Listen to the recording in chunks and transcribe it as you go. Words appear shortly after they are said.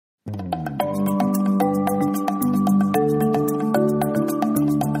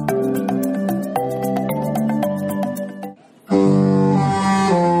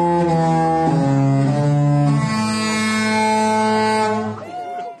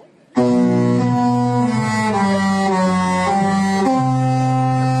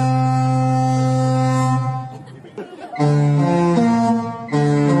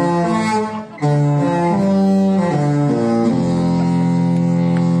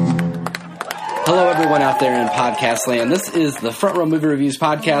Podcast land. This is the Front Row Movie Reviews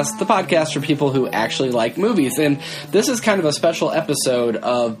podcast, the podcast for people who actually like movies. And this is kind of a special episode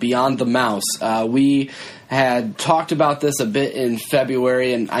of Beyond the Mouse. We had talked about this a bit in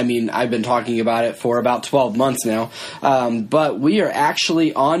February, and I mean, I've been talking about it for about 12 months now. But we are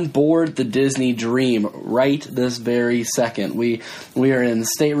actually on board the Disney Dream right this very second. We are in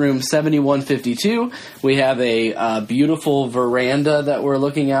stateroom 7152. We have a beautiful veranda that we're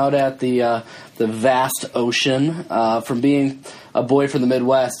looking out at the vast ocean. From being a boy from the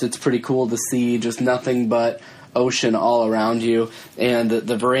Midwest, it's pretty cool to see just nothing but ocean all around you, and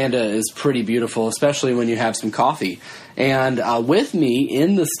the veranda is pretty beautiful, especially when you have some coffee. And with me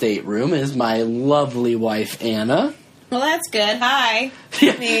in the stateroom is my lovely wife, Anna. Well, that's good. Hi.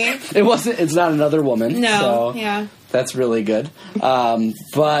 Yeah. Me. It's not another woman. No. So yeah. That's really good.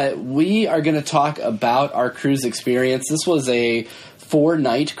 But we are going to talk about our cruise experience. This was a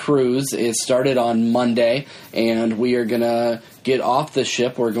 4-night cruise. It started on Monday, and we are going to get off the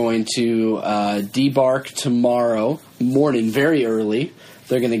ship. We're going to debark tomorrow morning, very early.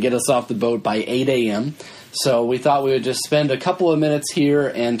 They're going to get us off the boat by 8 a.m., so we thought we would just spend a couple of minutes here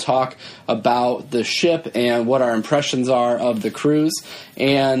and talk about the ship and what our impressions are of the cruise,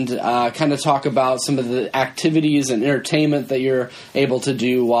 and kind of talk about some of the activities and entertainment that you're able to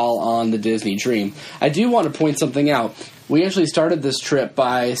do while on the Disney Dream. I do want to point something out. We actually started this trip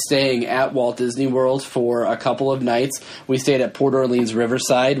by staying at Walt Disney World for a couple of nights. We stayed at Port Orleans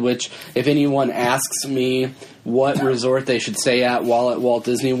Riverside, which, if anyone asks me what resort they should stay at while at Walt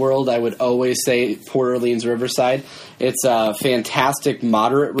Disney World, I would always say Port Orleans Riverside. It's a fantastic,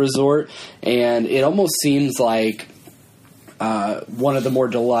 moderate resort, and it almost seems like one of the more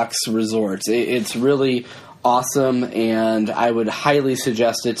deluxe resorts. It's really awesome, and I would highly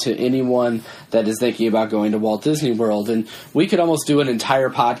suggest it to anyone that is thinking about going to Walt Disney World. And we could almost do an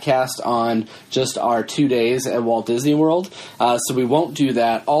entire podcast on just our 2 days at Walt Disney World, so we won't do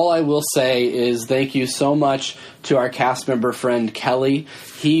that. All I will say is thank you so much to our cast member friend Kelly.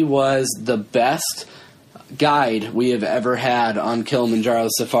 He was the best guide we have ever had on Kilimanjaro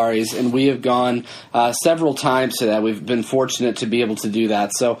safaris, and we have gone several times to that. We've been fortunate to be able to do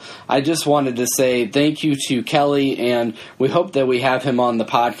that. So I just wanted to say thank you to Kelly, and we hope that we have him on the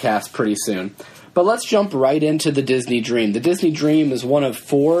podcast pretty soon. But let's jump right into the Disney Dream. The Disney Dream is one of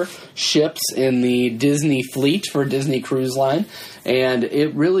 4 ships in the Disney fleet for Disney Cruise Line, and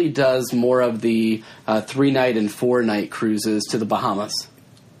it really does more of the 3-night and 4-night cruises to the Bahamas.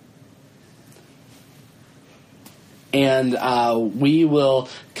 And we will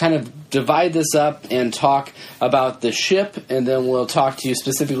kind of divide this up and talk about the ship, and then we'll talk to you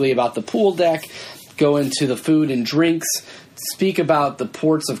specifically about the pool deck, go into the food and drinks, speak about the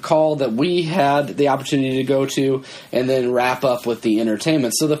ports of call that we had the opportunity to go to, and then wrap up with the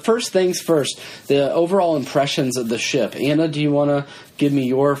entertainment. So the first things first, the overall impressions of the ship. Anna, do you want to give me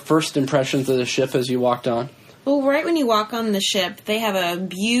your first impressions of the ship as you walked on? Well, right when you walk on the ship, they have a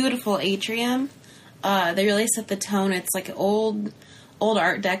beautiful atrium. They really set the tone. It's like old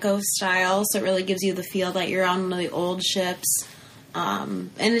Art Deco style, so it really gives you the feel that you're on one of the old ships. And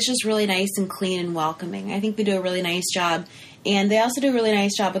it's just really nice and clean and welcoming. I think they do a really nice job. And they also do a really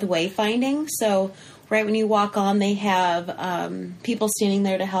nice job with wayfinding. So right when you walk on, they have people standing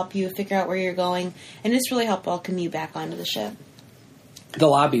there to help you figure out where you're going. And just really help welcome you back onto the ship. The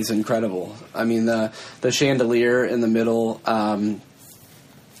lobby's incredible. I mean, the chandelier in the middle,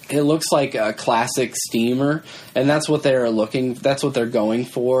 it looks like a classic steamer, and that's what they're going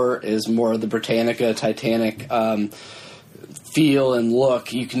for, is more of the Britannica, Titanic feel and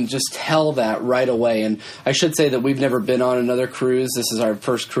look. You can just tell that right away. And I should say that we've never been on another cruise. This is our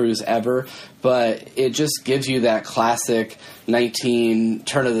first cruise ever, but it just gives you that classic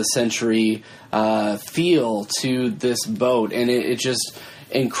turn of the century feel to this boat, and it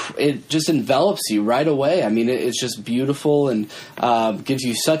just envelops you right away. I mean, it's just beautiful and gives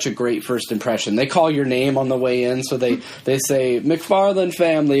you such a great first impression. They call your name on the way in, so they say, "McFarland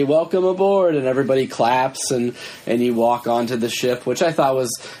family, welcome aboard," and everybody claps, and you walk onto the ship, which I thought was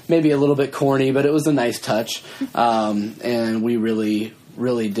maybe a little bit corny, but it was a nice touch. And we really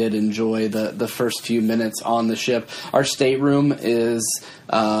really did enjoy the first few minutes on the ship. Our stateroom is,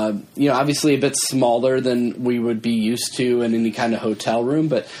 obviously a bit smaller than we would be used to in any kind of hotel room,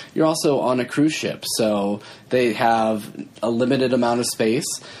 but you're also on a cruise ship, so they have a limited amount of space.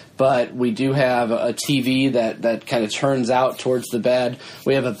 But we do have a TV that kind of turns out towards the bed.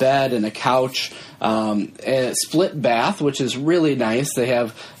 We have a bed and a couch, a split bath, which is really nice. They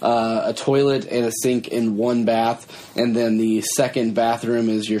have a toilet and a sink in one bath, and then the second bathroom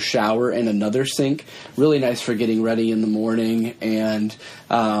is your shower and another sink. Really nice for getting ready in the morning, and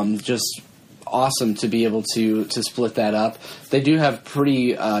just awesome to be able to split that up. They do have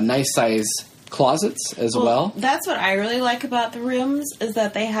pretty nice size closets as well. That's what I really like about the rooms, is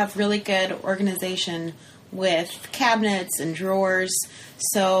that they have really good organization with cabinets and drawers.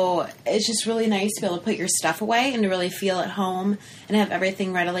 So it's just really nice to be able to put your stuff away and to really feel at home and have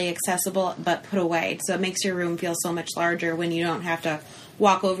everything readily accessible but put away. So it makes your room feel so much larger when you don't have to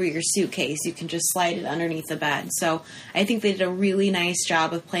walk over your suitcase. You can just slide it underneath the bed. So I think they did a really nice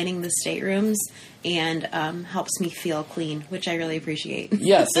job of planning the staterooms, and helps me feel clean, which I really appreciate.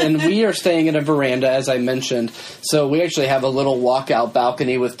 Yes, and we are staying in a veranda, as I mentioned. So we actually have a little walkout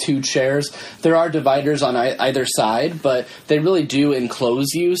balcony with 2 chairs. There are dividers on either side, but they really do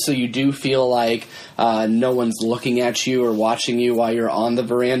enclose you, so you do feel like no one's looking at you or watching you while you're on the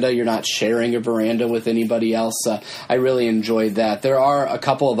veranda. You're not sharing a veranda with anybody else. I really enjoyed that. There are a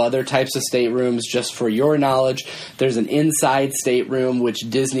couple of other types of staterooms, just for your knowledge. There's an inside stateroom, which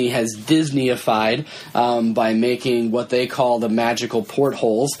Disney has Disneyified by making what they call the magical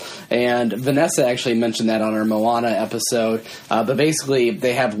portholes. And Vanessa actually mentioned that on our Moana episode. But basically,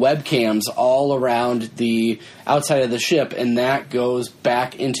 they have webcams all around the outside of the ship, and that goes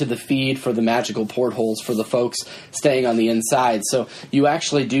back into the feed for the magical portholes for the folks staying on the inside. So you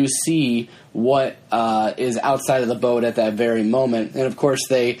actually do see what is outside of the boat at that very moment. And of course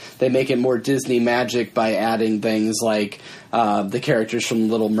they make it more Disney magic by adding things like the characters from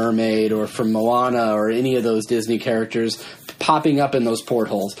Little Mermaid or from Moana or any of those Disney characters popping up in those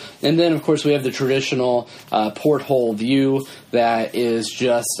portholes. And then, of course, we have the traditional porthole view that is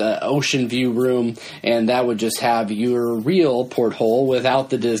just an ocean view room, and that would just have your real porthole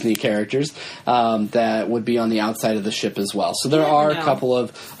without the Disney characters that would be on the outside of the ship as well. So there are a couple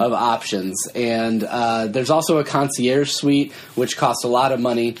of options. And there's also a concierge suite, which costs a lot of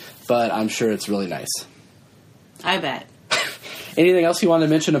money, but I'm sure it's really nice. I bet. Anything else you want to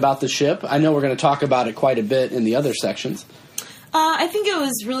mention about the ship? I know we're going to talk about it quite a bit in the other sections. I think it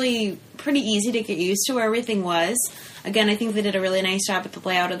was really pretty easy to get used to where everything was. Again, I think they did a really nice job with the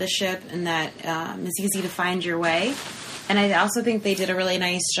layout of the ship, and that it's easy to find your way. And I also think they did a really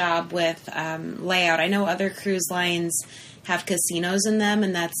nice job with layout. I know other cruise lines have casinos in them,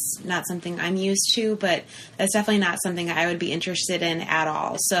 and that's not something I'm used to, but that's definitely not something I would be interested in at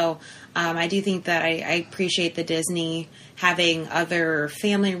all. So I do think that I appreciate the Disney having other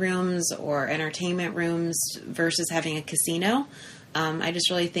family rooms or entertainment rooms versus having a casino. I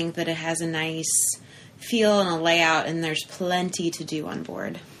just really think that it has a nice feel and a layout, and there's plenty to do on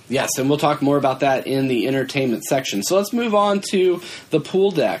board. Yes, and we'll talk more about that in the entertainment section. So let's move on to the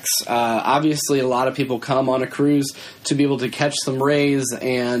pool decks. Obviously, a lot of people come on a cruise to be able to catch some rays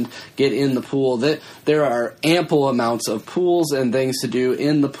and get in the pool. There are ample amounts of pools and things to do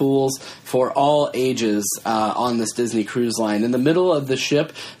in the pools for all ages on this Disney Cruise Line. In the middle of the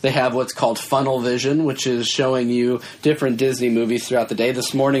ship, they have what's called funnel vision, which is showing you different Disney movies throughout the day.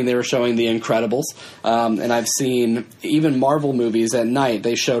 This morning, they were showing The Incredibles, and I've seen even Marvel movies at night.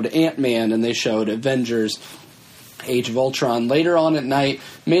 They showed Ant-Man, and they showed Avengers, Age of Ultron later on at night,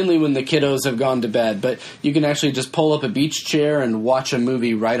 mainly when the kiddos have gone to bed. But you can actually just pull up a beach chair and watch a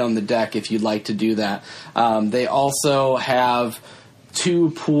movie right on the deck if you'd like to do that. They also have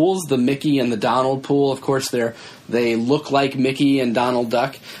 2 pools, the Mickey and the Donald pool. Of course, they look like Mickey and Donald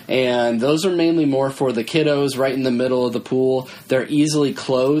Duck, and those are mainly more for the kiddos right in the middle of the pool. They're easily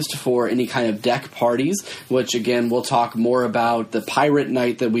closed for any kind of deck parties, which, again, we'll talk more about the pirate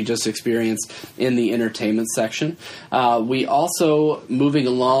night that we just experienced in the entertainment section. We also, moving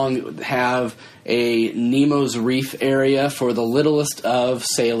along, have a Nemo's Reef area for the littlest of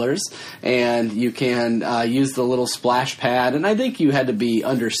sailors, and you can use the little splash pad, and I think you had to be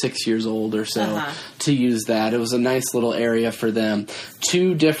under 6 years old or so to use that. It was a nice little area for them.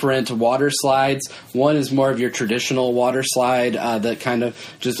 2 different water slides. One is more of your traditional water slide that kind of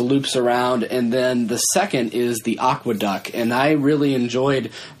just loops around, and then the second is the Aqueduct, and I really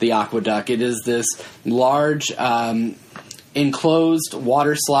enjoyed the Aqueduct. It is this large enclosed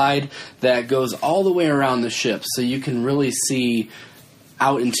water slide that goes all the way around the ship, so you can really see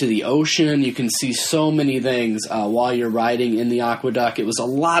out into the ocean. You can see so many things while you're riding in the aqueduct. It was a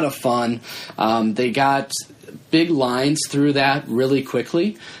lot of fun. They got big lines through that really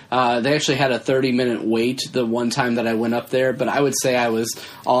quickly. They actually had a 30-minute wait the one time that I went up there, but I would say I was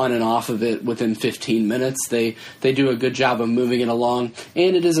on and off of it within 15 minutes. They do a good job of moving it along,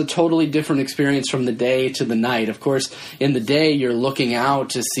 and it is a totally different experience from the day to the night. Of course, in the day, you're looking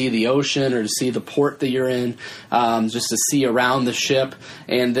out to see the ocean or to see the port that you're in, just to see around the ship,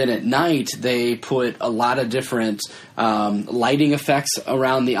 and then at night, they put a lot of different lighting effects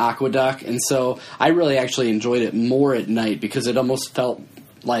around the aqueduct, and so I really actually enjoyed it more at night because it almost felt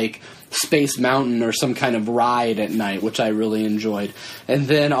like Space Mountain or some kind of ride at night, which I really enjoyed. And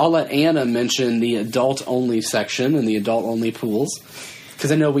then I'll let Anna mention the adult-only section and the adult-only pools,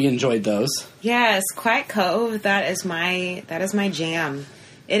 because I know we enjoyed those. Yes, Quiet Cove, that is my jam.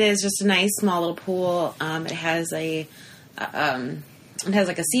 It is just a nice small little pool. It has like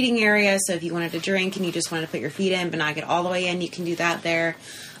a seating area, so if you wanted to drink and you just wanted to put your feet in but not get all the way in, you can do that there.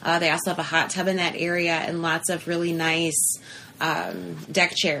 They also have a hot tub in that area and lots of really nice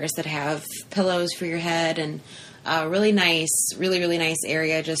deck chairs that have pillows for your head, and really nice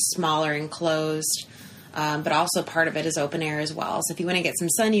area, just smaller and closed. But also part of it is open air as well. So if you want to get some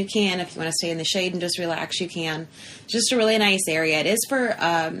sun, you can. If you want to stay in the shade and just relax, you can. Just a really nice area. It is for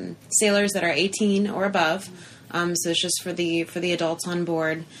sailors that are 18 or above. So it's just for the adults on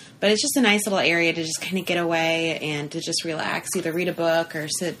board. But it's just a nice little area to just kind of get away and to just relax, either read a book or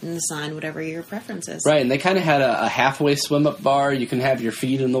sit in the sun, whatever your preference is. Right, and they kind of had a halfway swim-up bar. You can have your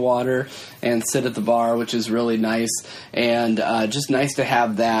feet in the water and sit at the bar, which is really nice. And just nice to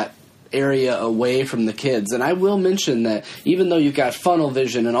have that area away from the kids. And I will mention that even though you've got funnel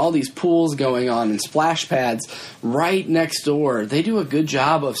vision and all these pools going on and splash pads right next door, they do a good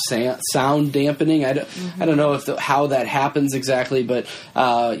job of sound dampening. I don't know how that happens exactly, but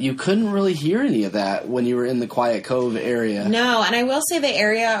you couldn't really hear any of that when you were in the Quiet Cove area. No, and I will say the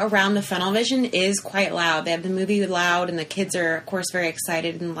area around the funnel vision is quite loud. They have the movie loud, and the kids are, of course, very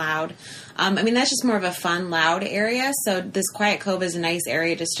excited and loud. I mean, that's just more of a fun, loud area. So this Quiet Cove is a nice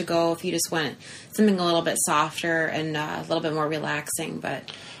area just to go if you just want something a little bit softer and a little bit more relaxing.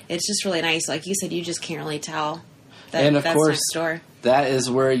 But it's just really nice. Like you said, you just can't really tell that that's course, next door. That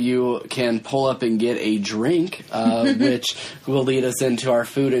is where you can pull up and get a drink, which will lead us into our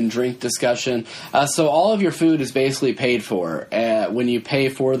food and drink discussion. So all of your food is basically paid for when you pay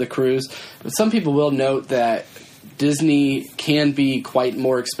for the cruise. But some people will note that Disney can be quite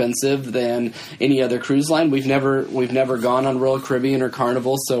more expensive than any other cruise line. We've never gone on Royal Caribbean or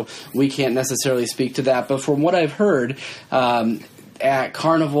Carnival, so we can't necessarily speak to that. But from what I've heard, at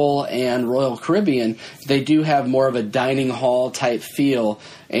Carnival and Royal Caribbean, they do have more of a dining hall type feel.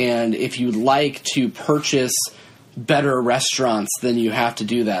 And if you'd like to purchase better restaurants, then you have to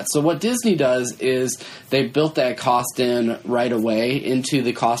do that. So what Disney does is they built that cost in right away into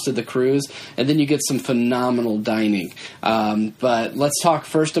the cost of the cruise, and then you get some phenomenal dining. But let's talk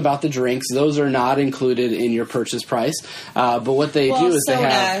first about the drinks. Those are not included in your purchase price. But what they do is they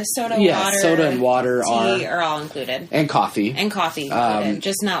have soda and water are all included, and coffee included.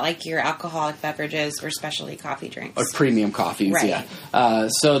 Just not like your alcoholic beverages or specialty coffee drinks or premium coffees. Right. Yeah.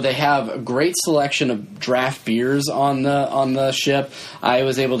 So they have a great selection of draft beers on the ship. I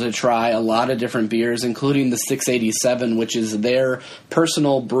was able to try a lot of different beers, including the 687, which is their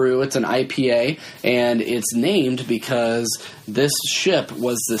personal brew. It's an IPA, and it's named because this ship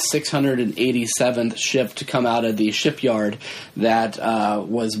was the 687th ship to come out of the shipyard that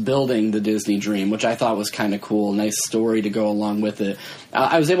was building the Disney Dream, which I thought was kind of cool. Nice story to go along with it.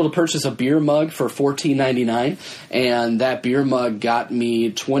 I was able to purchase a beer mug for $14.99, and that beer mug got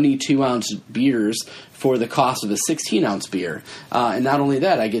me 22-ounce beers for the cost of a 16-ounce beer. And not only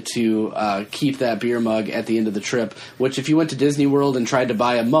that, I get to keep that beer mug at the end of the trip, which if you went to Disney World and tried to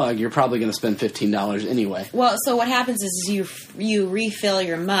buy a mug, you're probably going to spend $15 anyway. Well, so what happens is you refill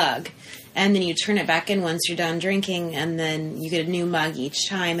your mug, and then you turn it back in once you're done drinking, and then you get a new mug each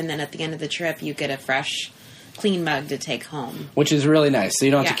time, and then at the end of the trip, you get a fresh, clean mug to take home. Which is really nice. So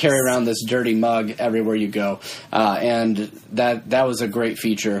you don't have to carry around this dirty mug everywhere you go. And that was a great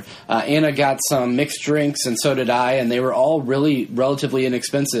feature. Anna got some mixed drinks, and so did I, and they were all really relatively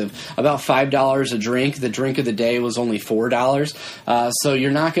inexpensive. About $5 a drink. The drink of the day was only $4. So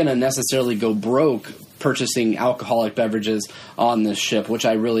you're not going to necessarily go broke purchasing alcoholic beverages on this ship, which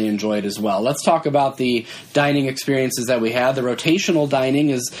I really enjoyed as well. Let's talk about the dining experiences that we had. The rotational dining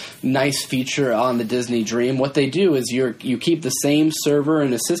is a nice feature on the Disney Dream. What they do is you keep the same server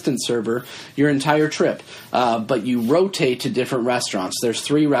and assistant server your entire trip, but you rotate to different restaurants. There's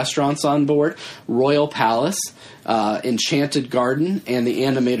 3 restaurants on board: Royal Palace, Enchanted Garden, and the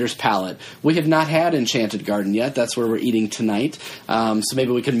Animator's Palette. We have not had Enchanted Garden yet. That's where we're eating tonight. So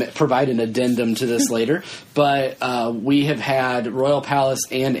maybe we can provide an addendum to this later. But we have had Royal Palace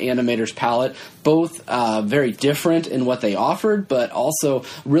and Animator's Palette, both very different in what they offered, but also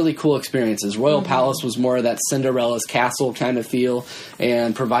really cool experiences. Royal Palace was more of that Cinderella's castle kind of feel,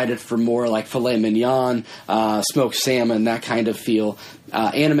 and provided for more like filet mignon, smoked salmon, that kind of feel.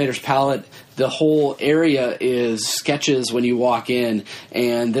 Animator's Palette, the whole area is sketches when you walk in,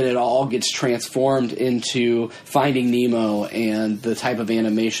 and then it all gets transformed into Finding Nemo and the type of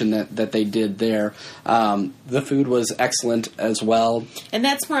animation that they did there. The food was excellent as well. And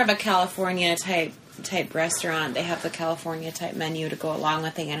that's more of a California type restaurant. They have the California type menu to go along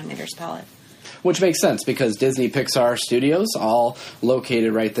with the Animator's Palette. Which makes sense because Disney Pixar Studios, all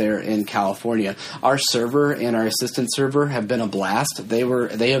located right there in California. Our server and our assistant server have been a blast.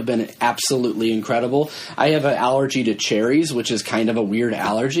 They have been absolutely incredible. I have an allergy to cherries, which is kind of a weird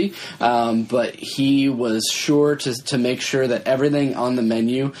allergy, but he was sure to make sure that everything on the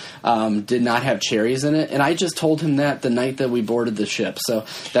menu did not have cherries in it. And I just told him that the night that we boarded the ship. So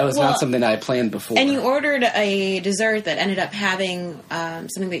that was not something that I planned before. And you ordered a dessert that ended up having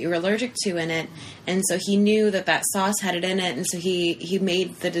something that you were allergic to in it. And so he knew that sauce had it in it, and so he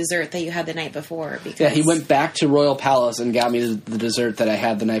made the dessert that you had the night before. Because he went back to Royal Palace and got me the dessert that I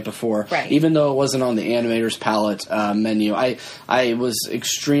had the night before. Right. Even though it wasn't on the Animator's Palette menu. I was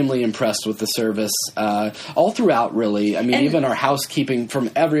extremely impressed with the service all throughout, really. I mean, even our housekeeping from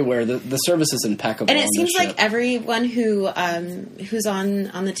everywhere, the service is impeccable. And it seems like everyone who's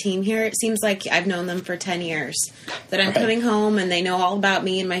on the team here, it seems like I've known them for 10 years. That I'm coming home and they know all about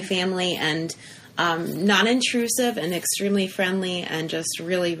me and my family, and non-intrusive and extremely friendly and just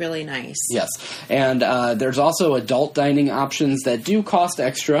really, really nice. Yes. And there's also adult dining options that do cost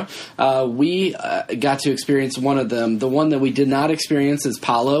extra. We got to experience one of them. The one that we did not experience is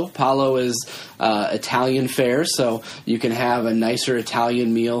Palo. Palo is Italian fare, so you can have a nicer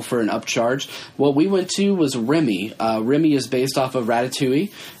Italian meal for an upcharge. What we went to was Remy. Remy is based off of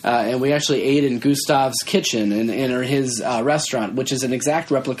Ratatouille, and we actually ate in Gustave's kitchen in his restaurant, which is an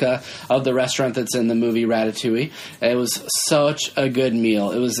exact replica of the restaurant that's in the movie Ratatouille. It was such a good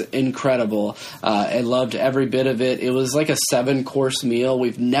meal. It was incredible. I loved every bit of it. It was like a 7-course meal.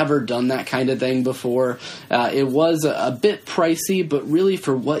 We've never done that kind of thing before. It was a bit pricey, but really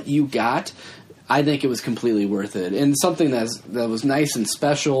for what you got, I think it was completely worth it. And something that was nice and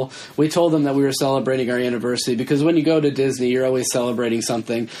special, we told them that we were celebrating our anniversary, because when you go to Disney, you're always celebrating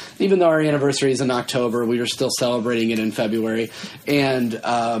something. Even though our anniversary is in October, we were still celebrating it in February. And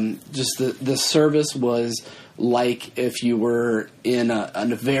just the service was like if you were in a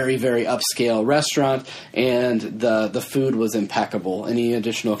very, very upscale restaurant, and the food was impeccable. Any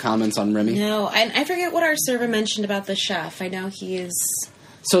additional comments on Remy? No, I forget what our server mentioned about the chef. I know he is...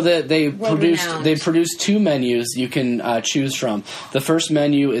 So they produced 2 menus you can choose from. The first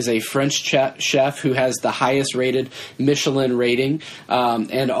menu is a French chef who has the highest rated Michelin rating,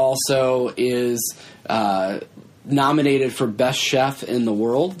 and also is nominated for Best Chef in the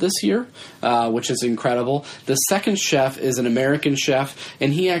World this year, which is incredible. The second chef is an American chef,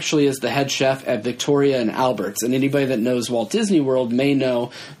 and he actually is the head chef at Victoria and Albert's. And anybody that knows Walt Disney World may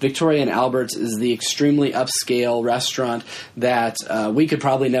know Victoria and Albert's is the extremely upscale restaurant that we could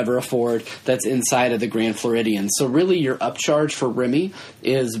probably never afford, that's inside of the Grand Floridian. So really your upcharge for Remy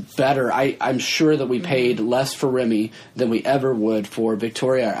is better. I'm sure that we paid less for Remy than we ever would for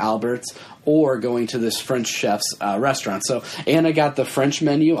Victoria or Albert's, or going to this French chef's restaurant. So Anna got the French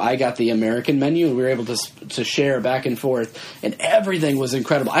menu, I got the American menu, and we were able to share back and forth, and everything was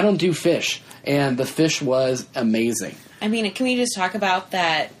incredible. I don't do fish, and the fish was amazing. I mean, can we just talk about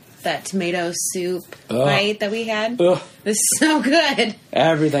that tomato soup bite that we had? It was so good.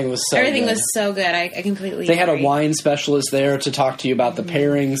 Everything was so good. Everything was so good. I completely They had agree. a wine specialist there to talk to you about the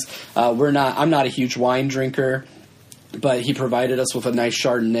pairings. I'm not a huge wine drinker, but he provided us with a nice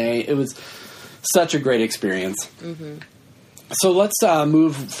Chardonnay. It was such a great experience. Mm-hmm. So let's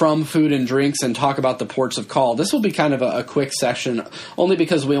move from food and drinks and talk about the ports of call. This will be kind of a quick session, only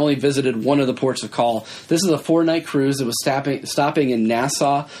because we only visited one of the ports of call. This is a 4-night cruise. It was stopping in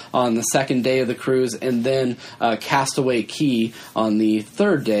Nassau on the second day of the cruise, and then Castaway Cay on the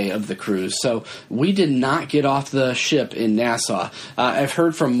third day of the cruise. So we did not get off the ship in Nassau. I've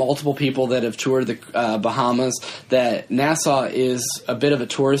heard from multiple people that have toured the Bahamas that Nassau is a bit of a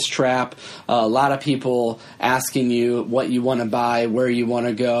tourist trap. A lot of people asking you what you want to buy, where you want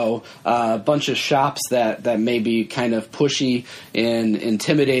to go, a bunch of shops that may be kind of pushy and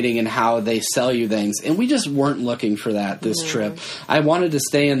intimidating in how they sell you things. And we just weren't looking for that this trip. I wanted to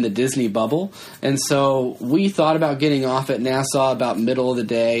stay in the Disney bubble, and so we thought about getting off at Nassau about middle of the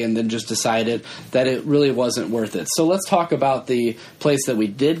day and then just decided that it really wasn't worth it. So let's talk about the place that we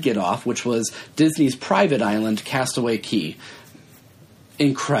did get off, which was Disney's private island, Castaway Cay.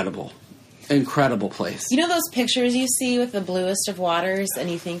 Incredible place. You know those pictures you see with the bluest of waters and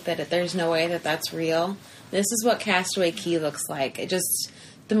you think that there's no way that that's real? This is what Castaway Cay looks like. It just,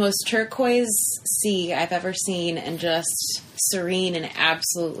 the most turquoise sea I've ever seen, and just serene and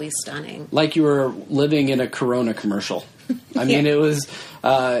absolutely stunning. Like you were living in a Corona commercial. I mean, it was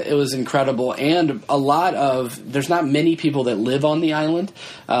incredible, and there's not many people that live on the island.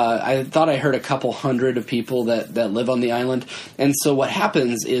 I thought I heard a couple hundred of people that live on the island, and so what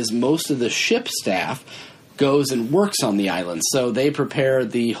happens is most of the ship staff goes and works on the island. So they prepare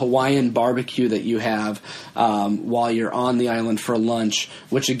the Hawaiian barbecue that you have while you're on the island for lunch,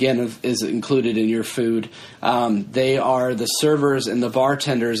 which again is included in your food. They are the servers and the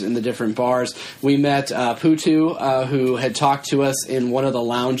bartenders in the different bars. We met Putu, who had talked to us in one of the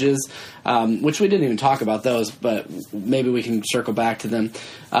lounges, which we didn't even talk about those, but maybe we can circle back to them.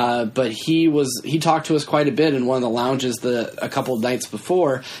 But he talked to us quite a bit in one of the lounges a couple of nights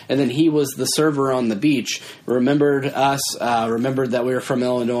before, and then he was the server on the beach. Remembered us, remembered that we were from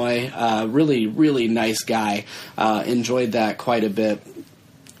Illinois. Really, really nice guy. Enjoyed that quite a bit.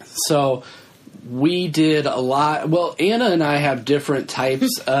 So we did a lot. Well, Anna and I have different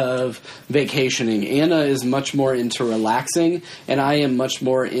types of vacationing. Anna is much more into relaxing, and I am much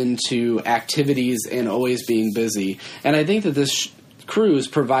more into activities and always being busy. And I think that this cruise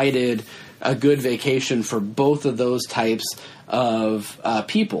provided a good vacation for both of those types of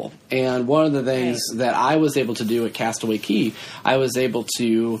people. And one of the things that I was able to do at Castaway Cay, I was able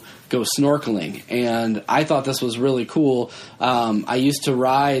to go snorkeling, and I thought this was really cool. I used to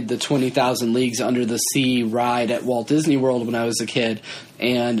ride the 20,000 Leagues Under the Sea ride at Walt Disney World when I was a kid,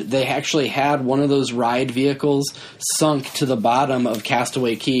 and they actually had one of those ride vehicles sunk to the bottom of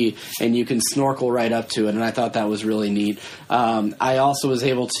Castaway Cay, and you can snorkel right up to it, and I thought that was really neat. I also was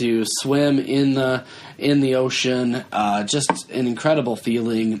able to swim in the ocean, just an incredible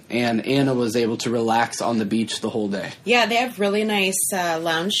feeling, and Anna was able to relax on the beach the whole day. Yeah, they have really nice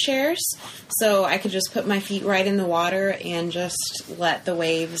lounge chairs, so I could just put my feet right in the water and just let the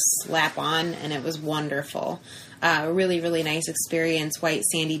waves lap on, and it was wonderful. Really, really nice experience. White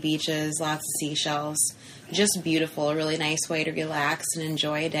sandy beaches, lots of seashells. Just beautiful. A really nice way to relax and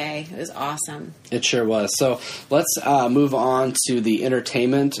enjoy a day. It was awesome. It sure was. So let's move on to the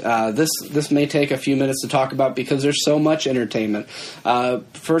entertainment. This may take a few minutes to talk about because there's so much entertainment.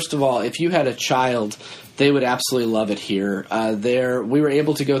 First of all, if you had a child, they would absolutely love it here. We were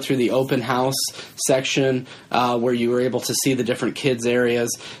able to go through the open house section where you were able to see the different kids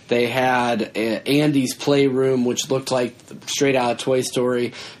areas. They had Andy's Playroom, which looked like straight out of Toy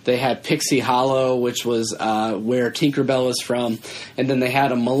Story. They had Pixie Hollow, which was where Tinkerbell is from. And then they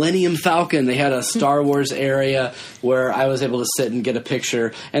had a Millennium Falcon. They had a Star Wars area where I was able to sit and get a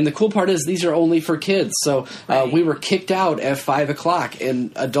picture. And the cool part is these are only for kids. So we were kicked out at 5 o'clock,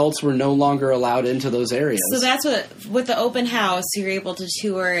 and adults were no longer allowed into those areas. So that's what, with the open house, you're able to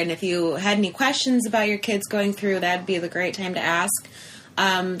tour, and if you had any questions about your kids going through, that'd be the great time to ask.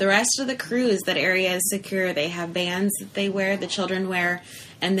 The rest of the cruise, that area is secure. They have bands that they wear, the children wear,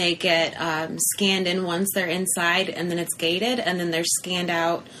 and they get scanned in once they're inside, and then it's gated, and then they're scanned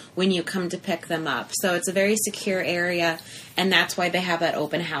out when you come to pick them up. So it's a very secure area, and that's why they have that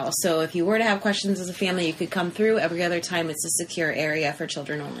open house. So if you were to have questions as a family, you could come through. Every other time, it's a secure area for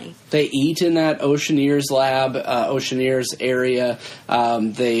children only. They eat in that Oceaneers lab, Oceaneers area.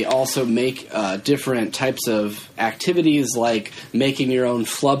 They also make different types of activities like making your own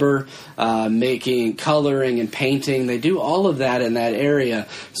flubber, making coloring and painting. They do all of that in that area.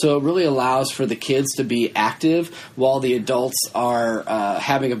 So it really allows for the kids to be active while the adults are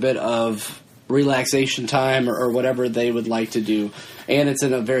having a bit of relaxation time or whatever they would like to do. And it's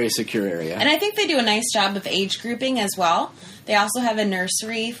in a very secure area. And I think they do a nice job of age grouping as well. They also have a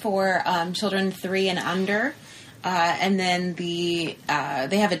nursery for children 3 and under. And then they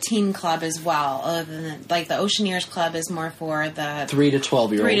have a teen club as well. Other than, like, the Oceaneers Club is more for the 3 to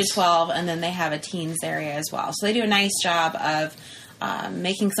 12-year-olds. 3 to 12, and then they have a teens area as well. So they do a nice job of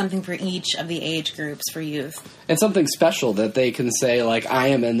making something for each of the age groups for youth. And something special that they can say, like, I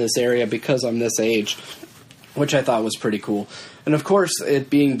am in this area because I'm this age, which I thought was pretty cool. And of course, it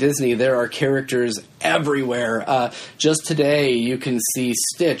being Disney, there are characters everywhere. Just today, you can see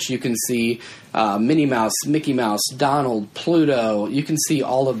Stitch, you can see Minnie Mouse, Mickey Mouse, Donald, Pluto. You can see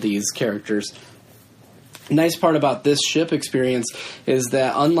all of these characters. Nice part about this ship experience is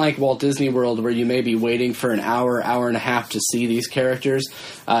that unlike Walt Disney World, where you may be waiting for an hour, hour and a half to see these characters,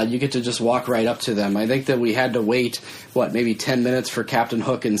 you get to just walk right up to them. I think that we had to wait, maybe 10 minutes for Captain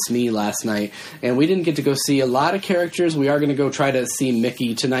Hook and Smee last night, and we didn't get to go see a lot of characters. We are going to go try to see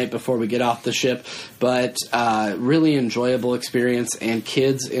Mickey tonight before we get off the ship, but really enjoyable experience, and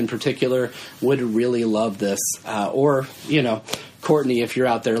kids in particular would really love this. Courtney, if you're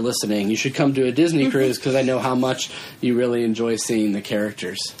out there listening, you should come to a Disney cruise because I know how much you really enjoy seeing the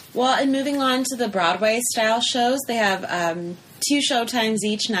characters. Well, and moving on to the Broadway-style shows, they have 2 showtimes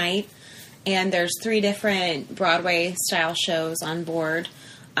each night, and there's 3 different Broadway-style shows on board.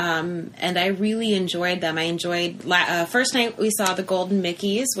 And I really enjoyed them. I enjoyed... first night we saw the Golden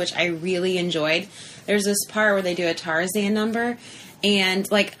Mickeys, which I really enjoyed. There's this part where they do a Tarzan number, and,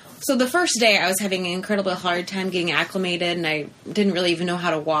 so the first day I was having an incredibly hard time getting acclimated, and I didn't really even know how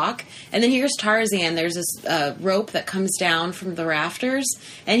to walk. And then here's Tarzan. There's this rope that comes down from the rafters,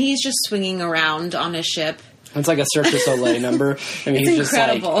 and he's just swinging around on a ship. It's like a Cirque du Soleil number. I mean,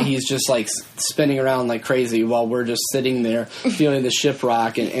 he's just spinning around like crazy while we're just sitting there feeling the ship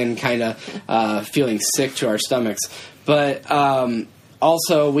rock and kind of feeling sick to our stomachs. But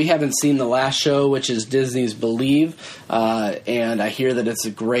also, we haven't seen the last show, which is Disney's Believe, and I hear that it's a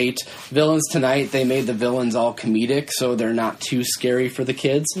great. Villains Tonight, they made the villains all comedic, so they're not too scary for the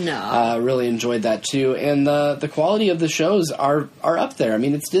kids. No. Really enjoyed that, too. And the quality of the shows are up there. I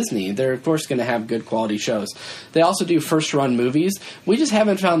mean, it's Disney. They're, of course, going to have good quality shows. They also do first-run movies. We just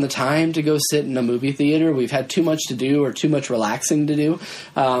haven't found the time to go sit in a movie theater. We've had too much to do or too much relaxing to do.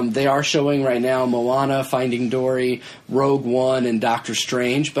 They are showing right now Moana, Finding Dory, Rogue One, and Doctor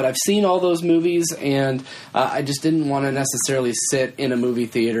Strange, but I've seen all those movies, and I just didn't want to necessarily sit in a movie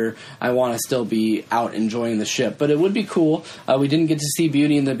theater. I want to still be out enjoying the ship, but it would be cool. We didn't get to see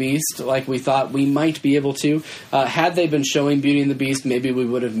Beauty and the Beast like we thought we might be able to. Had they been showing Beauty and the Beast, maybe we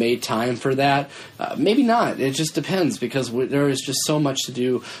would have made time for that. Maybe not. It just depends, because there is just so much to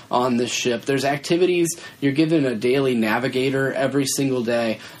do on this ship. There's activities. You're given a daily navigator every single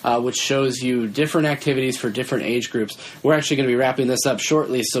day, which shows you different activities for different age groups. We're actually going to be wrapping this up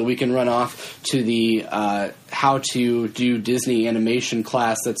shortly so we can run off to the how to do Disney animation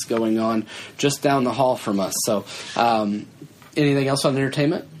class that's going on just down the hall from us. So anything else on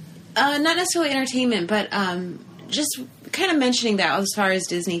entertainment? Not necessarily entertainment, but just kind of mentioning that as far as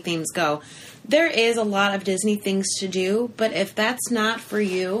Disney things go. There is a lot of Disney things to do, but if that's not for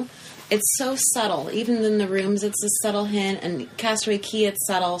you, it's so subtle. Even in the rooms, it's a subtle hint, and Castaway Cay, it's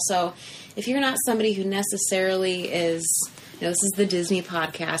subtle. So if you're not somebody who necessarily is... this is the Disney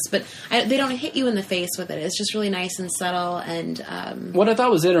podcast, but they don't hit you in the face with it. It's just really nice and subtle. And what I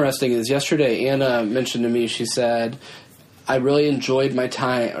thought was interesting is yesterday Anna mentioned to me, she said, I really enjoyed my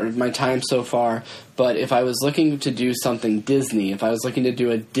time so far, but if I was looking to do something Disney, if I was looking to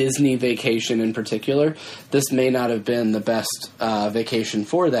do a Disney vacation in particular, this may not have been the best vacation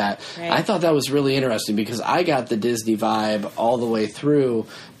for that. Right. I thought that was really interesting because I got the Disney vibe all the way through,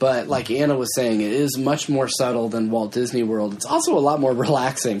 but like Anna was saying, it is much more subtle than Walt Disney World. It's also a lot more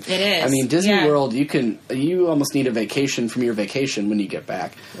relaxing. It is. I mean, Disney World, you almost need a vacation from your vacation when you get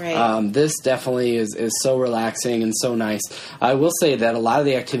back. Right. This definitely is so relaxing and so nice. I will say that a lot of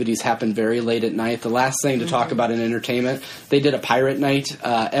the activities happen very late at night. The last thing to talk about in entertainment, they did a pirate night.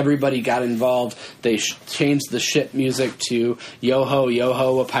 Everybody got involved. They changed the ship music to Yo-Ho,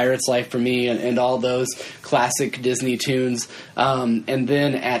 Yo-Ho, A Pirate's Life for Me, and all those classic Disney tunes. And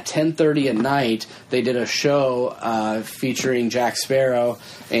then at 10:30 at night, they did a show featuring Jack Sparrow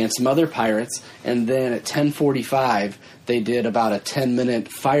and some other pirates. And then at 10:45, they did about a 10-minute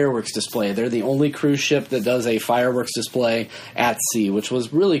fireworks display. They're the only cruise ship that does a fireworks display at sea, which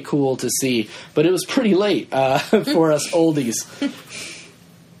was really cool to see. But it was pretty late for us oldies.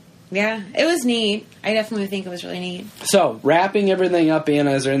 Yeah, it was neat. I definitely think it was really neat. So, wrapping everything up,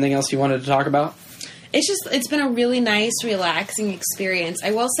 Anna, is there anything else you wanted to talk about? It's been a really nice, relaxing experience.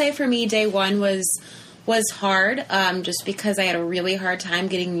 I will say for me, day one was was hard, just because I had a really hard time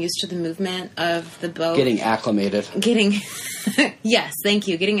getting used to the movement of the boat. Getting acclimated. Yes, thank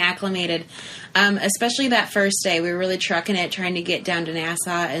you. Getting acclimated. Especially that first day. We were really trucking it, trying to get down to Nassau,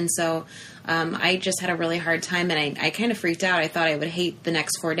 and so I just had a really hard time, and I kind of freaked out. I thought I would hate the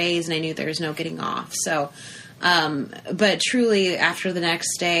next 4 days, and I knew there was no getting off. So, but truly, after the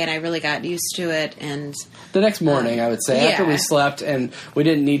next day, and I really got used to it, and... The next morning, I would say, yeah. after we slept, and we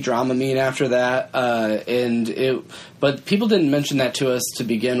didn't need Dramamine after that, but people didn't mention that to us to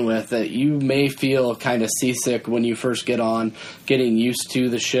begin with, that you may feel kind of seasick when you first get on, getting used to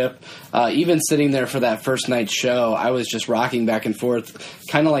the ship. Even sitting there for that first night show, I was just rocking back and forth,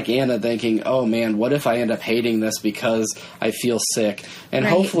 kind of like Anna, thinking, oh man, what if I end up hating this because I feel sick? And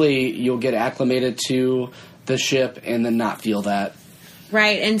right. Hopefully you'll get acclimated to the ship and then not feel that.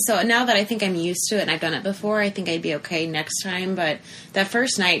 Right, and so now that I think I'm used to it and I've done it before, I think I'd be okay next time. But that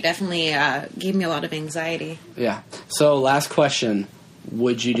first night definitely gave me a lot of anxiety. Yeah. So last question,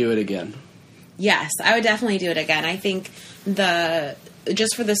 would you do it again? Yes, I would definitely do it again. I think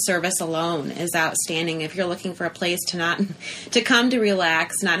just for the service alone is outstanding. If you're looking for a place to come to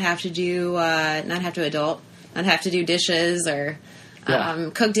relax, not have to do dishes or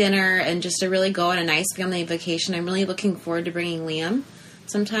cook dinner, and just to really go on a nice family vacation. I'm really looking forward to bringing Liam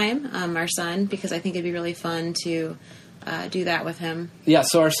sometime, our son, because I think it'd be really fun to do that with him. Yeah,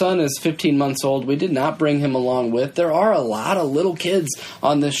 so our son is 15 months old. We did not bring him along with. There are a lot of little kids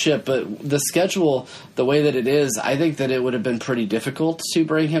on this ship, but the schedule, the way that it is, I think that it would have been pretty difficult to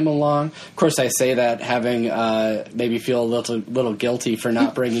bring him along. Of course, I say that having maybe feel a little guilty for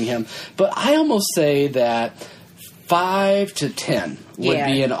not bringing him, but I almost say that 5 to 10 would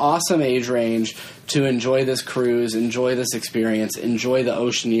be an awesome age range to enjoy this cruise, enjoy this experience, enjoy the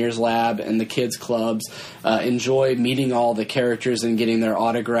Oceaneers Lab and the kids' clubs, enjoy meeting all the characters and getting their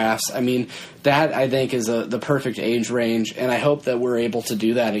autographs. I mean, that, I think, is the perfect age range, and I hope that we're able to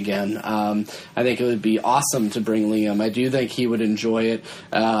do that again. I think it would be awesome to bring Liam. I do think he would enjoy it,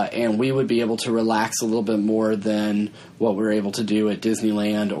 and we would be able to relax a little bit more than what we're able to do at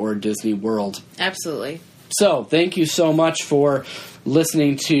Disneyland or Disney World. Absolutely. So, thank you so much for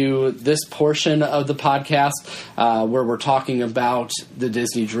listening to this portion of the podcast where we're talking about the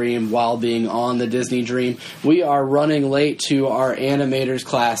Disney Dream while being on the Disney Dream. We are running late to our animators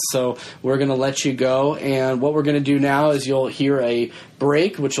class, so we're going to let you go. And what we're going to do now is you'll hear a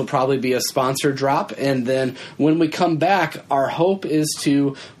break, which will probably be a sponsor drop. And then when we come back, our hope is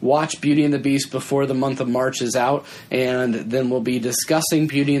to watch Beauty and the Beast before the month of March is out. And then we'll be discussing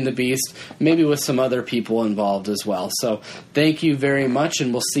Beauty and the Beast, maybe with some other people involved as well. So thank you very much,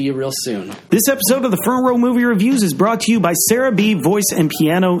 and we'll see you real soon. This episode of the Front Row Movie Reviews is brought to you by Sarah B. Voice and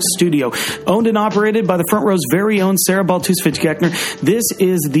Piano Studio. Owned and operated by the Front Row's very own Sarah Baltusevich-Geckner. This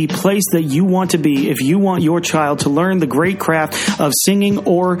is the place that you want to be if you want your child to learn the great craft of singing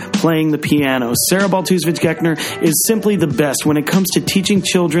or playing the piano. Sarah Baltusevich-Geckner is simply the best when it comes to teaching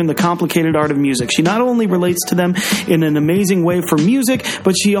children the complicated art of music. She not only relates to them in an amazing way for music,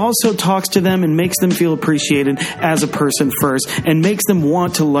 but she also talks to them and makes them feel appreciated as a person first, and makes them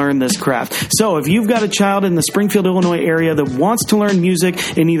want to learn this craft. So if you've got a child in the Springfield, Illinois area that wants to learn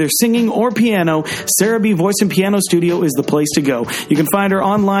music in either singing or piano, Sarah B. Voice and Piano Studio is the place to go. You can find her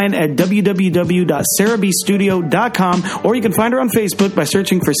online at www.sarahbstudio.com, or you can find her on Facebook by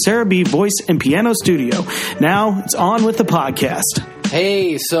searching for Sarah B. Voice and Piano Studio. Now, it's on with the podcast.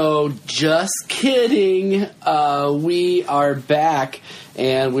 Hey, so just kidding. We are back,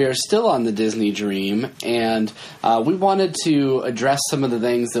 and we are still on the Disney Dream, and we wanted to address some of the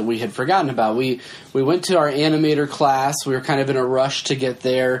things that we had forgotten about. We went to our animator class. We were kind of in a rush to get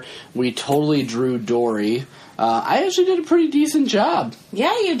there. We totally drew Dory. I actually did a pretty decent job.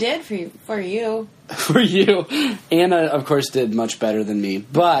 Yeah, you did for you. For you. Anna, of course, did much better than me.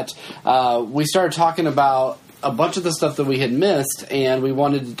 But we started talking about a bunch of the stuff that we had missed, and we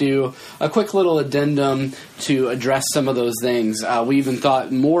wanted to do a quick little addendum to address some of those things. We even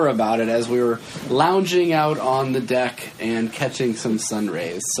thought more about it as we were lounging out on the deck and catching some sun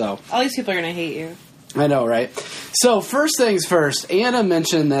rays. So all these people are going to hate you. I know, right? So first things first, Anna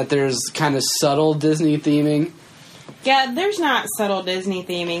mentioned that there's kind of subtle Disney theming. Yeah, there's not subtle Disney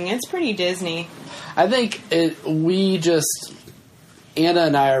theming. It's pretty Disney. I think Anna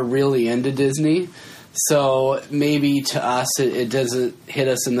and I are really into Disney. So maybe to us it doesn't hit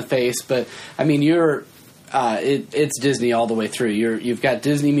us in the face, but I mean it's Disney all the way through. You've got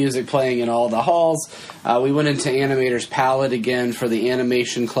Disney music playing in all the halls. We went into Animator's Palette again for the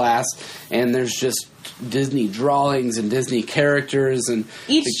animation class, and there's just Disney drawings and Disney characters, and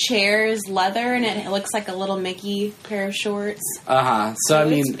each chair is leather, and it looks like a little Mickey pair of shorts. So I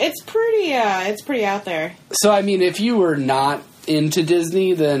mean, it's pretty out there. So I mean, if you were not into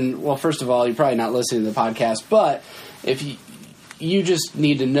Disney, then, well, first of all, you're probably not listening to the podcast. But if you just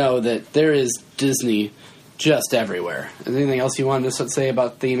need to know that there is Disney just everywhere. Anything else you wanted to say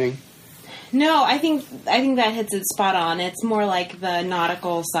about theming? No, I think that hits it spot on. It's more like the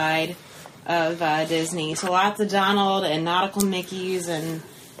nautical side of Disney. So lots of Donald and nautical Mickeys, and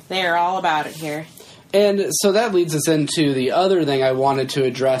they're all about it here. And so that leads us into the other thing I wanted to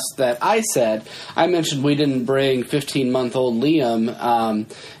address that I said. I mentioned we didn't bring 15-month-old Liam,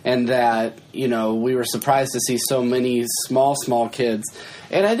 and that, you know, we were surprised to see so many small kids.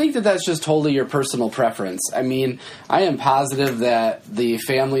 And I think that that's just totally your personal preference. I mean, I am positive that the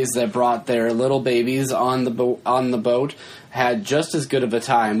families that brought their little babies on the boat had just as good of a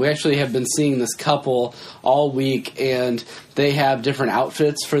time. We actually have been seeing this couple all week, and they have different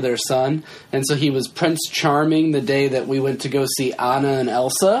outfits for their son. And so he was Prince Charming the day that we went to go see Anna and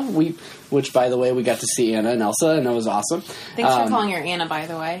Elsa. Which, by the way, we got to see Anna and Elsa, and it was awesome. Thanks for calling her Anna, by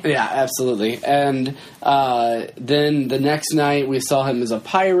the way. Yeah, absolutely. And then the next night, we saw him as a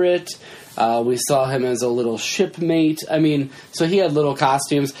pirate. We saw him as a little shipmate. I mean, so he had little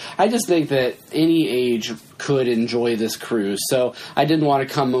costumes. I just think that any age could enjoy this cruise. So I didn't want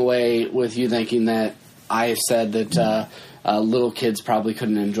to come away with you thinking that I said that little kids probably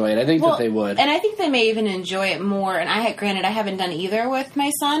couldn't enjoy it. I think that they would. And I think they may even enjoy it more. And I haven't done either with my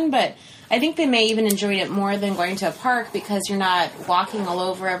son, but I think they may even enjoy it more than going to a park, because you're not walking all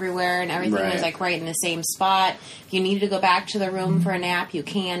over everywhere and everything is like right in the same spot. If you need to go back to the room for a nap, you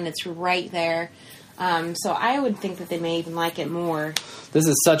can. It's right there. So I would think that they may even like it more. This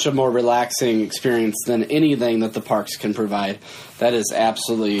is such a more relaxing experience than anything that the parks can provide. That is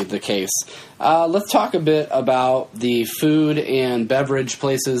absolutely the case. Let's talk a bit about the food and beverage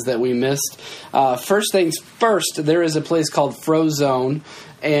places that we missed. First things first, there is a place called Frozone,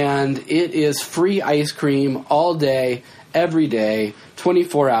 and it is free ice cream all day, every day,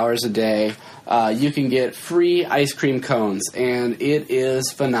 24 hours a day. You can get free ice cream cones, and it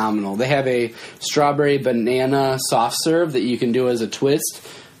is phenomenal. They have a strawberry banana soft serve that you can do as a twist.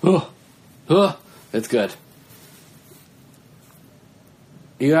 It's good.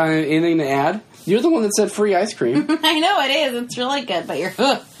 You got anything to add? You're the one that said free ice cream. I know it is. It's really good, but your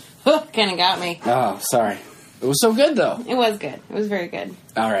kind of got me. Oh, sorry. It was so good, though. It was good. It was very good.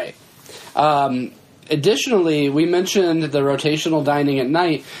 All right. Additionally, we mentioned the rotational dining at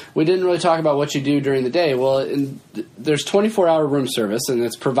night. We didn't really talk about what you do during the day. Well, there's 24-hour room service, and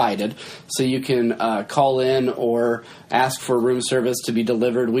it's provided. So you can call in or ask for room service to be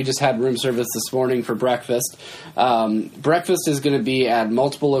delivered. We just had room service this morning for breakfast. Breakfast is going to be at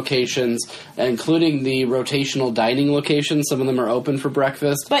multiple locations, including the rotational dining locations. Some of them are open for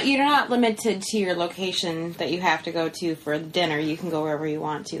breakfast. But you're not limited to your location that you have to go to for dinner. You can go wherever you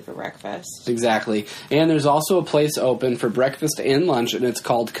want to for breakfast. Exactly. And there's also a place open for breakfast and lunch, and it's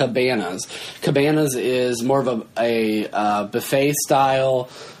called Cabanas. Cabanas is more of a buffet style.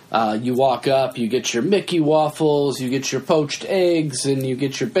 You walk up, you get your Mickey waffles, you get your poached eggs, and you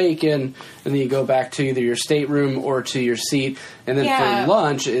get your bacon, and then you go back to either your stateroom or to your seat. And then for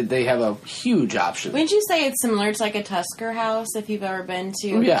lunch, they have a huge option. Wouldn't you say it's similar to like a Tusker House, if you've ever been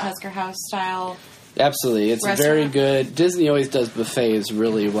to a Tusker House style? Absolutely. It's very good. Disney always does buffets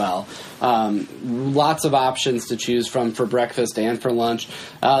really well. Lots of options to choose from for breakfast and for lunch.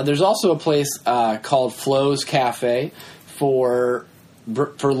 There's also a place called Flo's Cafe for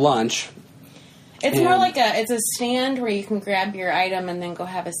lunch. It's more like it's a stand where you can grab your item and then go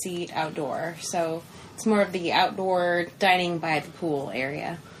have a seat outdoor. So it's more of the outdoor dining by the pool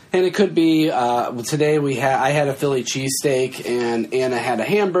area. And it could be, today I had a Philly cheesesteak, and Anna had a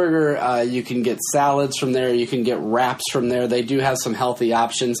hamburger. You can get salads from there. You can get wraps from there. They do have some healthy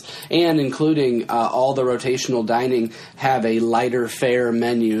options, and including all the rotational dining have a lighter fare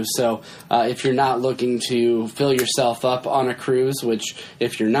menu. So if you're not looking to fill yourself up on a cruise, which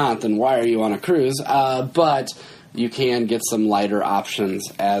if you're not, then why are you on a cruise? But you can get some lighter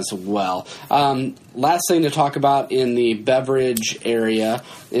options as well. Last thing to talk about in the beverage area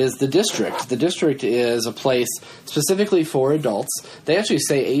is the District. The District is a place specifically for adults. They actually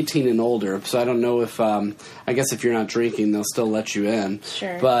say 18 and older, so I don't know if, I guess if you're not drinking, they'll still let you in.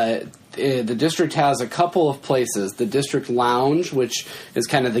 Sure. But the District has a couple of places. The District Lounge, which is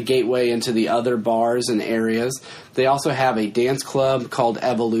kind of the gateway into the other bars and areas. They also have a dance club called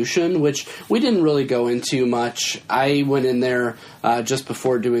Evolution, which we didn't really go into much. I went in there just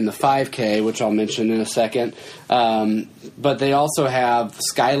before doing the 5K, which I'll mention in a second. But they also have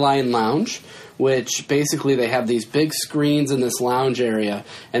Skyline Lounge, which basically they have these big screens in this lounge area,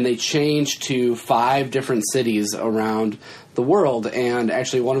 and they change to 5 different cities around the world. And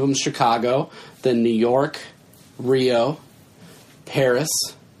actually one of them is Chicago, then New York, Rio, Paris,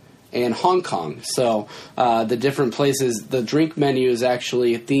 and Hong Kong. So the different places, the drink menu is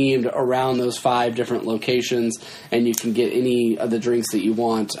actually themed around those 5 different locations, and you can get any of the drinks that you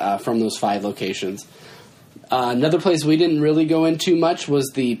want from those 5 locations. Another place we didn't really go into much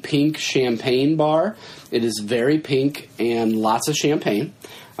was the Pink Champagne Bar. It is very pink and lots of champagne,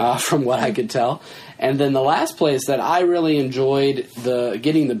 from what I could tell. And then the last place that I really enjoyed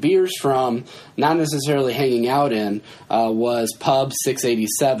getting the beers from, not necessarily hanging out in, was Pub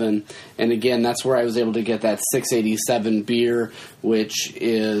 687. And again, that's where I was able to get that 687 beer, which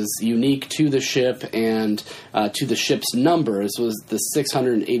is unique to the ship and to the ship's number. This was the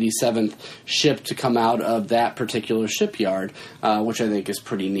 687th ship to come out of that particular shipyard, which I think is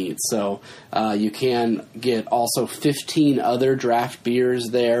pretty neat. So you can get also 15 other draft beers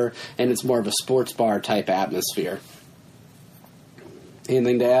there, and it's more of a sports bar type atmosphere.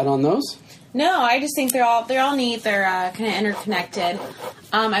 Anything to add on those? No, I just think they're all neat. They're kind of interconnected.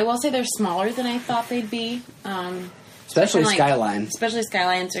 I will say they're smaller than I thought they'd be. Especially Skyline. Especially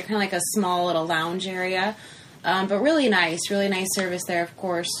Skylines. They're kind of like a small little lounge area. But really nice service there, of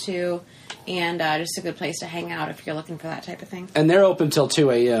course, too. And just a good place to hang out if you're looking for that type of thing. And they're open till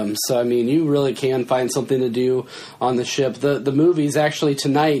 2 a.m., so, I mean, you really can find something to do on the ship. The movie's actually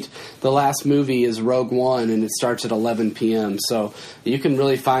tonight, the last movie is Rogue One, and it starts at 11 p.m., so you can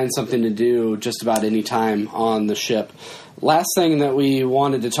really find something to do just about any time on the ship. Last thing that we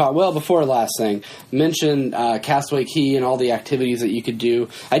wanted to talk, well, before last thing, mention Castaway Cay and all the activities that you could do.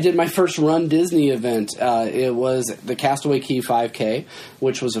 I did my first Run Disney event. It was the Castaway Cay 5K,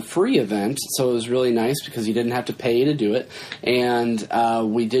 which was a free event, so it was really nice because you didn't have to pay to do it. And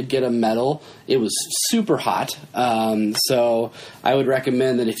we did get a medal. It was super hot, so I would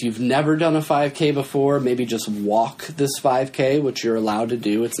recommend that if you've never done a 5K before, maybe just walk this 5K, which you're allowed to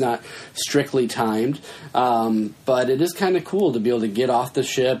do. It's not strictly timed, but it is kind of cool to be able to get off the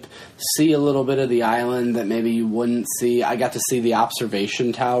ship, see a little bit of the island that maybe you wouldn't see. I got to see the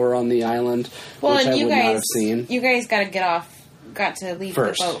observation tower on the island, which I would not have seen. You guys got to leave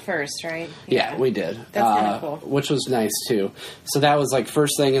the boat first, right? Yeah, we did. That's kind of cool. Which was nice, too. So that was like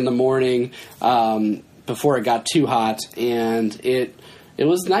first thing in the morning before it got too hot, and it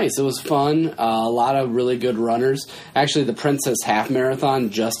was nice. It was fun. A lot of really good runners. Actually, the Princess Half Marathon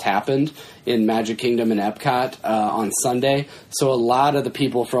just happened in Magic Kingdom and Epcot on Sunday. So a lot of the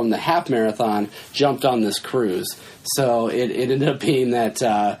people from the Half Marathon jumped on this cruise. So it ended up being that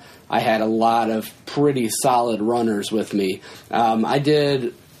I had a lot of pretty solid runners with me. I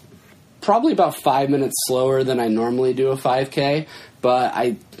did probably about 5 minutes slower than I normally do a 5K, but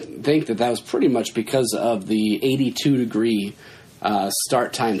I think that was pretty much because of the 82-degree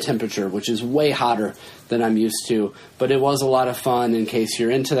start time temperature, which is way hotter than I'm used to. But it was a lot of fun in case you're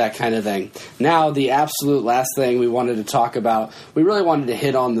into that kind of thing. Now, the absolute last thing we wanted to talk about, we really wanted to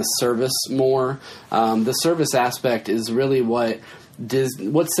hit on the service more. The service aspect is really what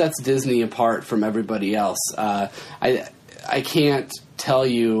sets Disney apart from everybody else. I can't tell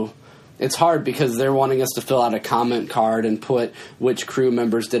you. It's hard because they're wanting us to fill out a comment card and put which crew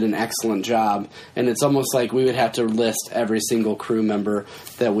members did an excellent job. And it's almost like we would have to list every single crew member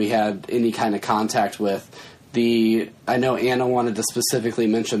that we had any kind of contact with. I know Anna wanted to specifically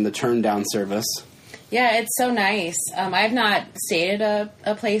mention the turn down service. Yeah, it's so nice. I've not stayed at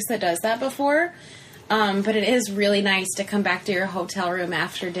a place that does that before. But it is really nice to come back to your hotel room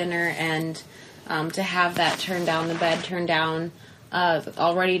after dinner and to have that the bed turned down,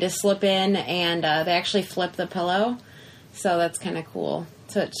 all ready to slip in, and they actually flip the pillow, so that's kind of cool.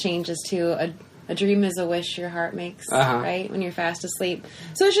 So it changes to a dream is a wish your heart makes, right, when you're fast asleep.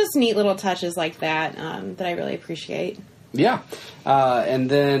 So it's just neat little touches like that that I really appreciate. Yeah, and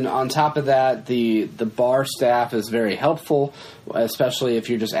then on top of that, the bar staff is very helpful, especially if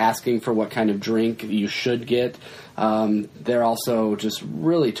you're just asking for what kind of drink you should get. They're also just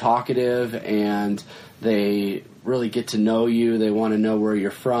really talkative, and they really get to know you. They want to know where you're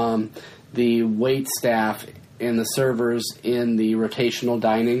from. The wait staff and the servers in the rotational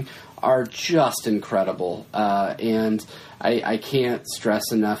dining are just incredible, and I can't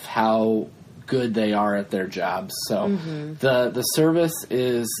stress enough how good they are at their jobs. So the service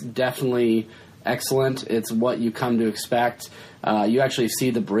is definitely excellent. It's what you come to expect. You actually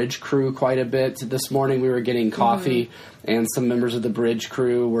see the bridge crew quite a bit. This morning we were getting coffee, and some members of the bridge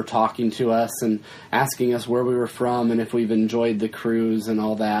crew were talking to us and asking us where we were from and if we've enjoyed the cruise and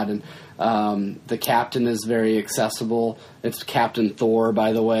all that. And the captain is very accessible. It's Captain Thor,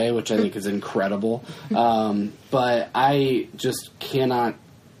 by the way, which I think is incredible. But I just cannot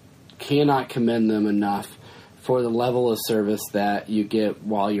commend them enough for the level of service that you get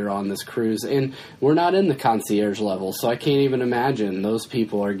while you're on this cruise. And we're not in the concierge level, so I can't even imagine those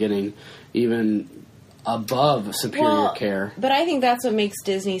people are getting even above superior care. But I think that's what makes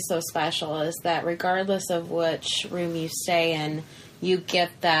Disney so special, is that regardless of which room you stay in, you get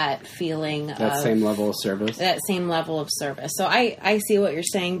that feeling that same level of service. That same level of service. So I see what you're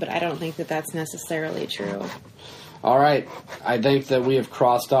saying, but I don't think that that's necessarily true. All right. I think that we have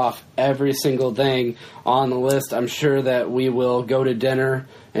crossed off every single thing on the list. I'm sure that we will go to dinner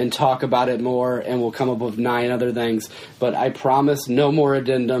and talk about it more, and we'll come up with 9 other things. But I promise no more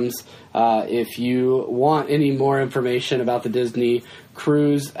addendums. If you want any more information about the Disney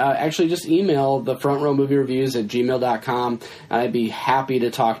cruise, actually just email the Front Row Movie Reviews at gmail.com, and I'd be happy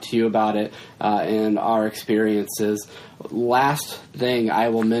to talk to you about it and our experiences. Last thing I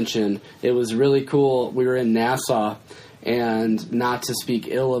will mention, it was really cool. We were in Nassau, and not to speak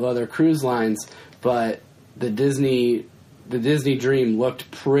ill of other cruise lines, but the Disney Dream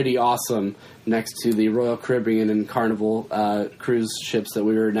looked pretty awesome next to the Royal Caribbean and Carnival cruise ships that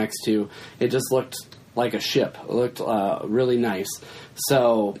we were next to. It just looked like a ship. It looked really nice.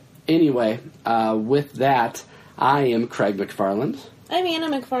 So anyway, with that, I am Craig McFarland. I'm Anna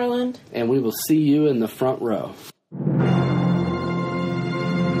McFarland. And we will see you in the front row.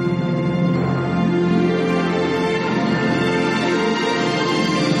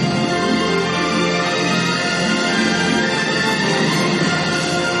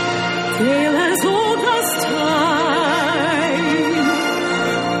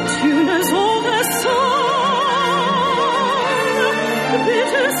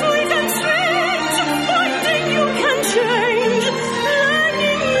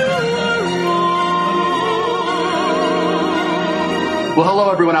 Well,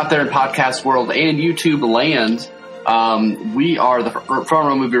 hello, everyone out there in podcast world and YouTube land. We are the Front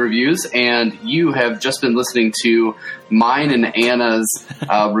Row Movie Reviews, and you have just been listening to mine and Anna's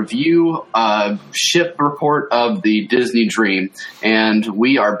review ship report of the Disney Dream. And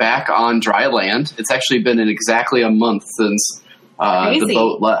we are back on dry land. It's actually been exactly a month since the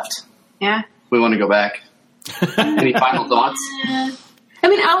boat left. Yeah. We want to go back. Any final thoughts? I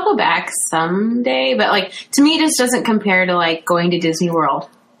mean, I'll go back someday, but like to me, it just doesn't compare to like going to Disney World.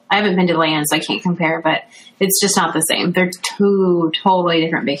 I haven't been to land, so I can't compare, but it's just not the same. They're 2 totally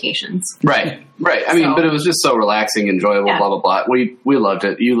different vacations. Right. I mean, but it was just so relaxing, enjoyable, blah, blah, blah. We loved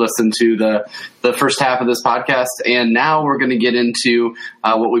it. You listened to the first half of this podcast, and now we're going to get into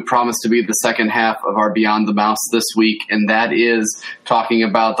what we promised to be the second half of our Beyond the Mouse this week, and that is talking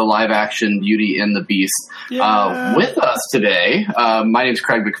about the live-action Beauty and the Beast. Yeah. With us today, my name's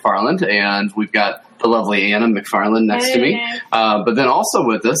Craig McFarland, and we've got the lovely Anna McFarland next to me. But then also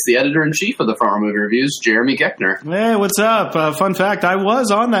with us, the editor-in-chief of the Front Row Movie Reviews, Jeremy Geckner. Hey, what's up? Fun fact, I was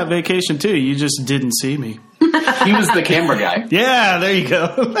on that vacation, too. You just didn't see me. He was the camera guy. Yeah, there you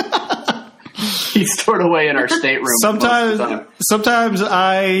go. He's stored away in our stateroom. Sometimes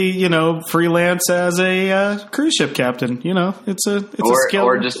I, freelance as a cruise ship captain. It's a skill.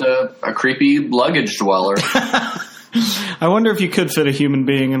 Or just a creepy luggage dweller. I wonder if you could fit a human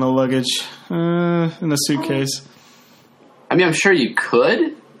being in a luggage, in a suitcase. I mean, I'm sure you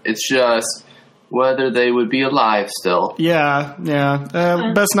could. It's just whether they would be alive still. Yeah.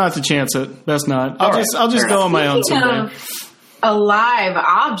 Best not to chance it. Best not. I'll just go on my own someday. Alive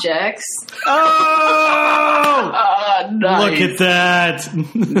objects. Oh! Nice. Look at that.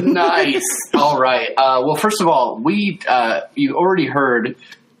 Nice. All right. Well, first of all, you already heard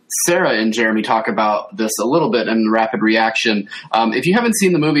Sarah and Jeremy talk about this a little bit in Rapid Reaction. If you haven't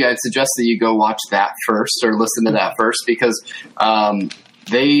seen the movie, I'd suggest that you go watch that first or listen to that first, because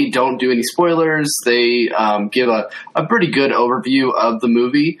they don't do any spoilers. They give a pretty good overview of the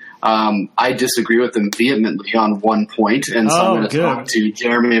movie. I disagree with them vehemently on one point, and so I'm going to talk to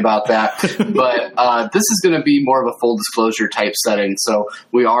Jeremy about that. But this is going to be more of a full disclosure type setting, so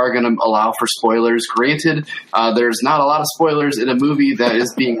we are going to allow for spoilers. Granted, there's not a lot of spoilers in a movie that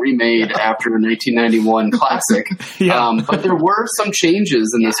is being remade after a 1991 classic, but there were some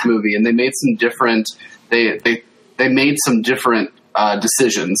changes in this movie, and they made some different. They made some different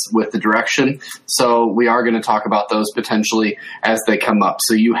decisions with the direction. So we are going to talk about those potentially as they come up.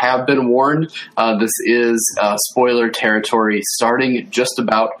 So you have been warned. This is spoiler territory starting just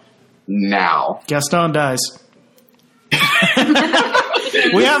about now. Gaston dies.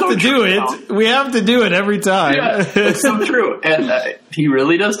 We have to do it. We have to do it every time. Yeah, it's so true. And he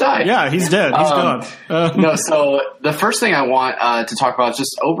really does die. Yeah, he's dead. He's gone. No, so the first thing I want to talk about is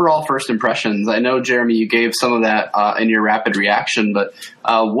just overall first impressions. I know, Jeremy, you gave some of that in your rapid reaction, but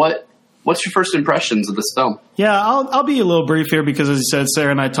what's your first impressions of this film? Yeah, I'll be a little brief here because, as you said,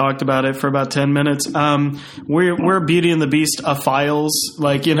 Sarah and I talked about it for about 10 minutes. We're Beauty and the Beast files.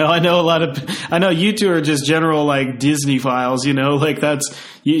 Like, you know, I know you two are just general like Disney files. You know, like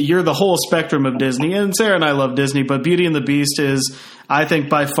you're the whole spectrum of Disney. And Sarah and I love Disney, but Beauty and the Beast is, I think,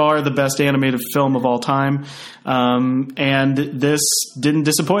 by far the best animated film of all time. And this didn't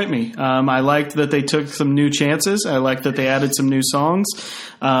disappoint me. I liked that they took some new chances. I liked that they added some new songs.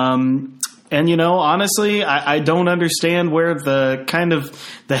 And, you know, honestly, I don't understand where the kind of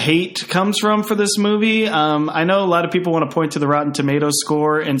the hate comes from for this movie. I know a lot of people want to point to the Rotten Tomatoes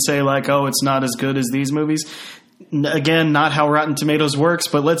score and say, like, oh, it's not as good as these movies. Again, not how Rotten Tomatoes works,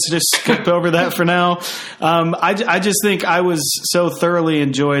 but let's just skip over that for now. I just think I was so thoroughly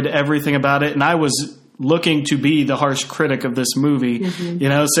enjoyed everything about it, and I was looking to be the harsh critic of this movie. Mm-hmm. You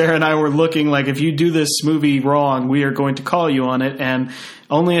know, Sarah and I were looking like, if you do this movie wrong, we are going to call you on it. And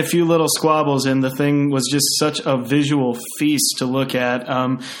only a few little squabbles, and the thing was just such a visual feast to look at.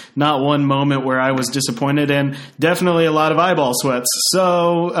 Not one moment where I was disappointed, and definitely a lot of eyeball sweats.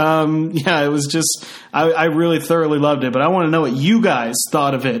 So, yeah, it was just, I really thoroughly loved it. But I want to know what you guys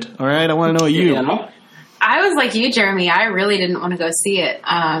thought of it. All right? I want to know what you. I was like you, Jeremy. I really didn't want to go see it.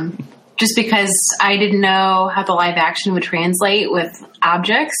 Just because I didn't know how the live action would translate with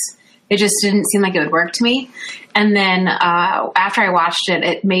objects. It just didn't seem like it would work to me. And then after I watched it,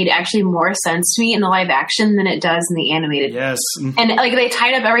 it made actually more sense to me in the live action than it does in the animated. Yes. And like they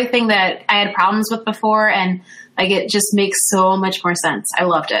tied up everything that I had problems with before, and like it just makes so much more sense. I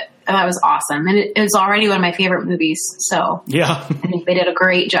loved it. And that was awesome. And it was already one of my favorite movies. So yeah, I think they did a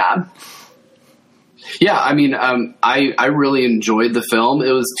great job. Yeah, I mean, I really enjoyed the film.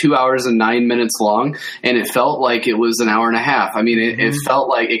 It was 2 hours and 9 minutes long, and it felt like it was an hour and a half. I mean, it felt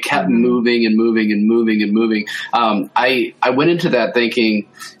like it kept moving and moving and moving and moving. I went into that thinking,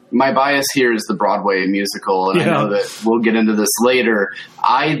 my bias here is the Broadway musical, and I know that we'll get into this later.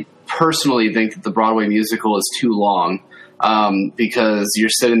 I personally think that the Broadway musical is too long. Because you're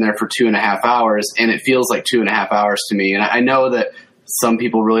sitting there for 2.5 hours, and it feels like 2.5 hours to me. And I know that some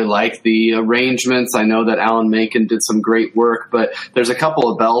people really like the arrangements. I know that Alan Menken did some great work, but there's a couple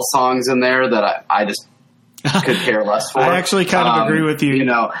of Belle songs in there that I just could care less for. I actually kind of agree with you. You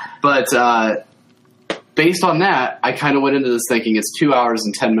know, but based on that, I kind of went into this thinking it's 2 hours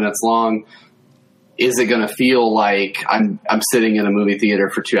and 10 minutes long. Is it going to feel like I'm sitting in a movie theater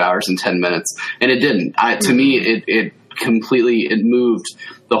for 2 hours and 10 minutes? And it didn't. To me, it completely moved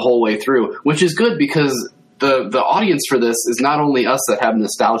the whole way through, which is good because the audience for this is not only us that have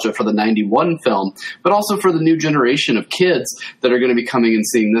nostalgia for the 91 film, but also for the new generation of kids that are going to be coming and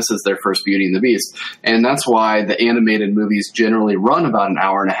seeing this as their first Beauty and the Beast. And that's why the animated movies generally run about an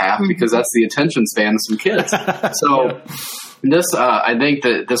hour and a half, because that's the attention span of some kids. So this, I think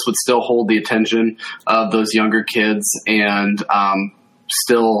that this would still hold the attention of those younger kids and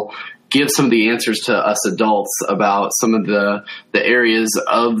still give some of the answers to us adults about some of the areas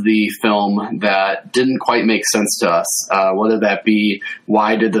of the film that didn't quite make sense to us, whether that be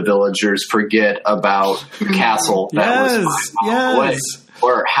why did the villagers forget about the castle that was 5 miles away?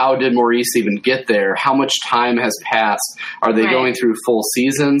 Or how did Maurice even get there? How much time has passed? Are they going through full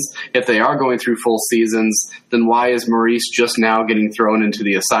seasons? If they are going through full seasons, then why is Maurice just now getting thrown into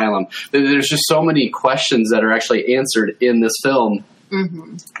the asylum? There's just so many questions that are actually answered in this film.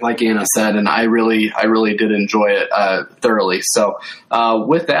 Mm-hmm. Like Anna said, and I really did enjoy it thoroughly. So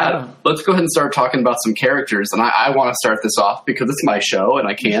with that, let's go ahead and start talking about some characters. And I want to start this off because it's my show and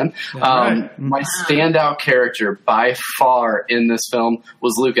I can. My standout character by far in this film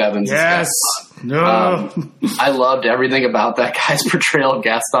was Luke Evans. Yes. No. I loved everything about that guy's portrayal of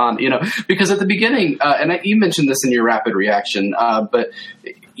Gaston, you know, because at the beginning, and you mentioned this in your rapid reaction, but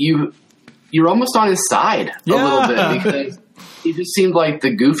you're almost on his side a little bit because he just seemed like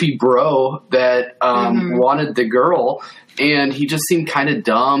the goofy bro that wanted the girl, and he just seemed kind of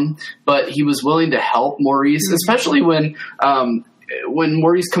dumb, but he was willing to help Maurice, especially when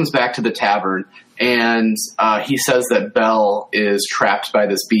Maurice comes back to the tavern and he says that Belle is trapped by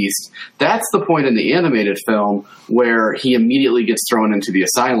this beast. That's the point in the animated film where he immediately gets thrown into the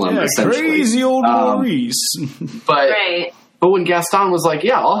asylum, essentially. Crazy old Maurice. But when Gaston was like,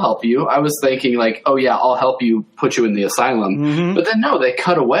 yeah, I'll help you, I was thinking like, oh yeah, I'll help you put you in the asylum. Mm-hmm. But then no, they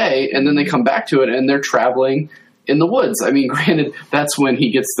cut away and then they come back to it and they're traveling in the woods. I mean, granted, that's when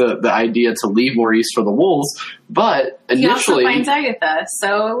he gets the idea to leave Maurice for the wolves. But initially, he also finds Agatha,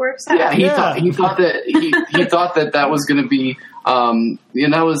 so it works out. Yeah, he thought that was going to be,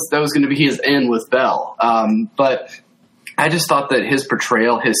 that was going to be his end with Belle. But I just thought that his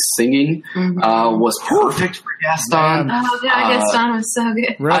portrayal, his singing, was perfect for Gaston. Oh god, Gaston was so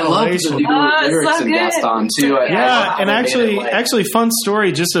good. I love the new lyrics so in Gaston too. And actually, fun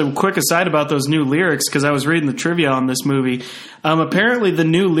story. Just a quick aside about those new lyrics, because I was reading the trivia on this movie. Apparently, the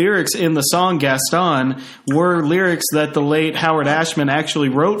new lyrics in the song Gaston were lyrics that the late Howard Ashman actually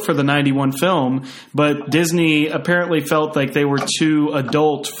wrote for the '91 film, but Disney apparently felt like they were too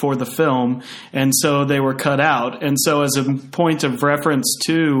adult for the film, and so they were cut out. And so, as a point of reference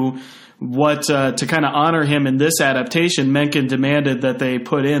to what to kind of honor him in this adaptation, Menken demanded that they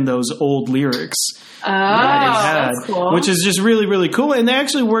put in those old lyrics. That's cool. Which is just really, really cool. And they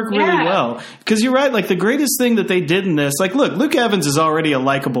actually work really well. Because you're right, like the greatest thing that they did in this, like look, Luke Evans is already a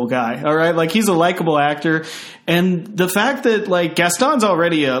likable guy, all right? Like he's a likable actor. And the fact that like Gaston's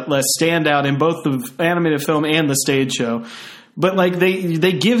already a standout in both the animated film and the stage show. But like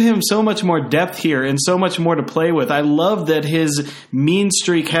they give him so much more depth here and so much more to play with. I love that his mean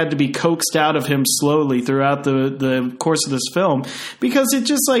streak had to be coaxed out of him slowly throughout the course of this film, because it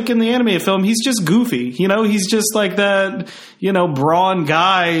just like in the animated film, he's just goofy. He's just like that, brawn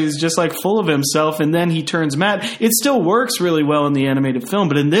guy who's just like full of himself, and then he turns mad. It still works really well in the animated film,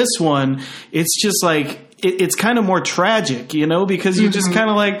 but in this one, it's just like it's kind of more tragic, because you just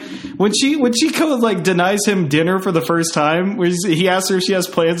kind of like when she goes like denies him dinner for the first time, where he asks her if she has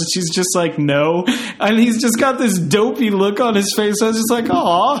plans and she's just like no, and he's just got this dopey look on his face. I was just like,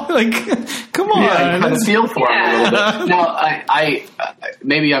 aw, like come on. Yeah, you kind of feel for him a little bit. Now, I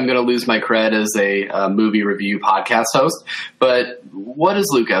maybe I'm going to lose my cred as a movie review podcast host, but what has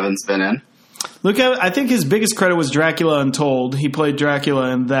Luke Evans been in? Look, I think his biggest credit was Dracula Untold. He played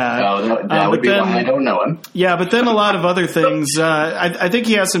Dracula in that. Oh, that would be why I don't know him. Yeah, but then a lot of other things. I think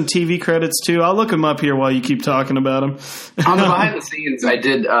he has some TV credits too. I'll look him up here while you keep talking about him. On the behind the scenes, I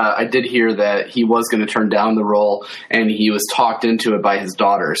did hear that he was going to turn down the role, and he was talked into it by his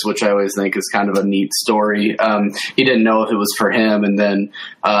daughters, which I always think is kind of a neat story. He didn't know if it was for him, and then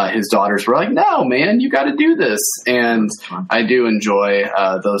his daughters were like, "No, man, you got to do this." And I do enjoy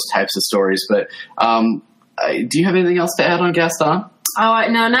those types of stories, but. Do you have anything else to add on Gaston? Oh,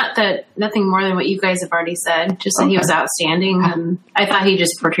 no, nothing more than what you guys have already said. Just that he was outstanding, and I thought he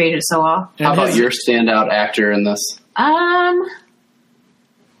just portrayed it so well. How about your standout actor in this? Oh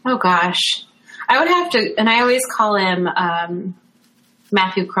gosh. I would have to, and I always call him,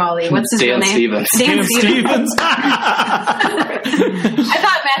 Matthew Crawley. What's his real name? Dan Stevens. I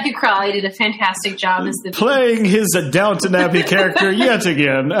thought Matthew Crawley did a fantastic job as the playing his Downton Abbey character yet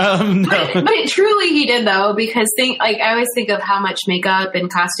again. No. But truly he did though, because I always think of how much makeup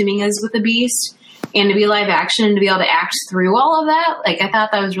and costuming is with the Beast, and to be live action and to be able to act through all of that, like I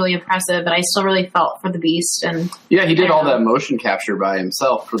thought that was really impressive. But I still really felt for the Beast, and yeah, he did all that motion capture by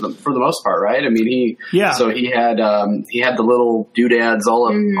himself for the most part, right? I mean, so he had the little doodads all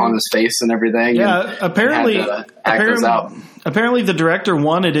up on his face and everything. Yeah, and apparently, act those out. Apparently, the director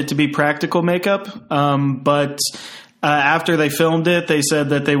wanted it to be practical makeup, but. After they filmed it, they said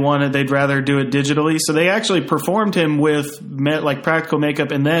that they'd rather do it digitally. So they actually performed him with like practical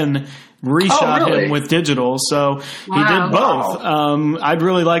makeup and then reshot him with digital. So he did both. I'd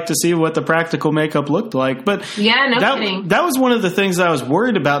really like to see what the practical makeup looked like. But kidding. That was one of the things that I was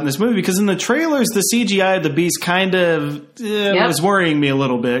worried about in this movie, because in the trailers, the CGI of the Beast kind of was worrying me a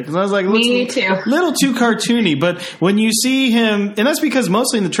little bit. Because I was like, me too. A little too cartoony. But when you see him, and that's because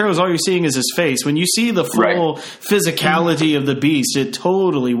mostly in the trailers, all you're seeing is his face. When you see the full physicality of the Beast, it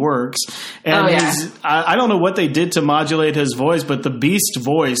totally works. And I don't know what they did to modulate his voice, but the Beast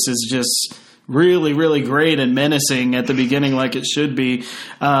voice is just really, really great and menacing at the beginning, like it should be.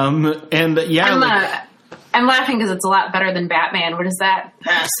 I'm laughing because it's a lot better than Batman. What is that?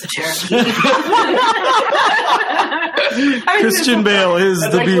 That's the Cherokee. Christian Bale is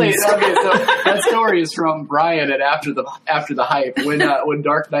the Beast. Okay, so that story is from Brian and after the hype when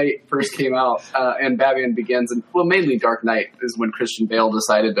Dark Knight first came out and Batman Begins, and mainly Dark Knight is when Christian Bale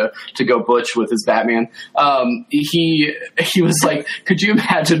decided to go butch with his Batman. He was like, could you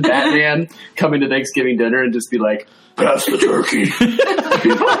imagine Batman coming to Thanksgiving dinner and just be like, "Pass the turkey."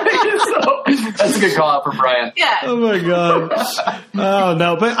 That's a good call out for Brian. Yeah. Oh my god! Oh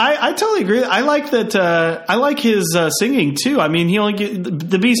no, but I totally agree. I like that. I like his singing too. I mean,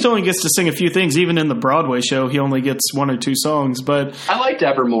 the Beast only gets to sing a few things. Even in the Broadway show, he only gets 1 or 2 songs. But I liked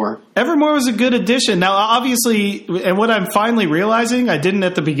Evermore. Evermore was a good addition. Now, obviously, and what I'm finally realizing, I didn't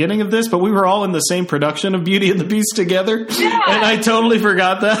at the beginning of this, but we were all in the same production of Beauty and the Beast together, and I totally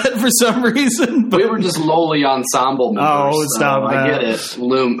forgot that for some reason. But We were just lowly ensemble members. Oh, stop I that. get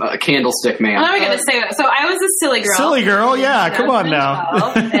it. Candlestick Man. I'm not going to say that. So I was a silly girl. Silly girl, yeah, come on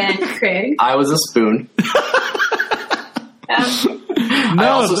now. And Craig. I was a spoon. I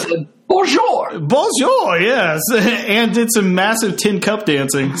also said bonjour. Bonjour, yes, and did some massive tin cup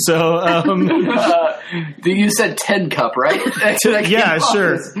dancing. So, You said 10 cup, right? yeah,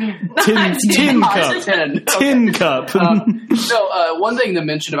 sure, tin cup, 10. tin cup. So one thing to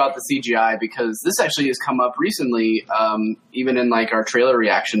mention about the CGI, because this actually has come up recently, even in like our trailer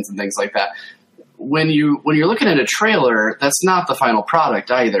reactions and things like that. When you're looking at a trailer, that's not the final product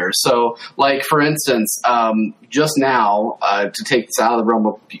either. So, like for instance, just now, to take this out of the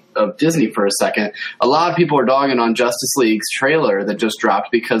realm of Disney for a second, a lot of people are dogging on Justice League's trailer that just dropped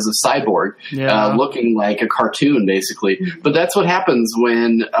because of Cyborg looking like a cartoon, basically. But that's what happens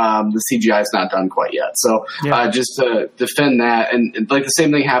when the CGI is not done quite yet. So, just to defend that, and like the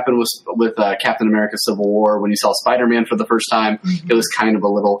same thing happened with Captain America: Civil War when you saw Spider-Man for the first time. It was kind of a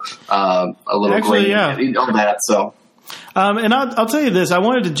little Actually, all that. So, and I'll tell you this: I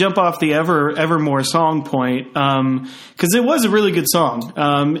wanted to jump off the Evermore song point because it was a really good song,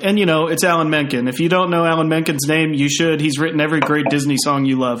 and it's Alan Menken. If you don't know Alan Menken's name, you should. He's written every great Disney song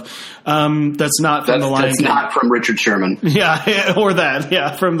you love. That's not from The Lion King. That's not from Richard Sherman. Yeah, or that.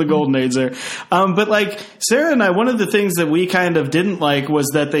 Yeah, from the Golden Age there. But like Sarah and I, one of the things that we kind of didn't like was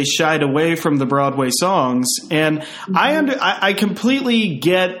that they shied away from the Broadway songs, and I completely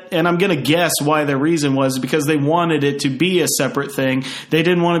get, and I'm going to guess why their reason was because they wanted it to be a separate thing. They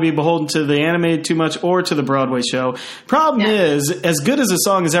didn't want to be beholden to the animated too much or to the Broadway show. Problem is, as good as a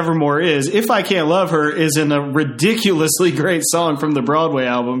song as Evermore is, If I Can't Love Her is in a ridiculously great song from the Broadway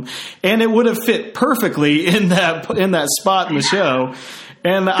album, and it would have fit perfectly in that spot in the show.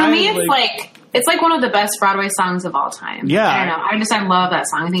 And For me, it's like one of the best Broadway songs of all time. Yeah. I don't know. I love that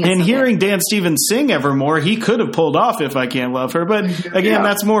song. I think it's and so hearing good. Dan Stevens sing Evermore, he could have pulled off If I Can't Love Her. But again,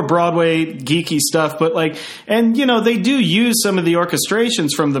 that's more Broadway geeky stuff. But they do use some of the orchestrations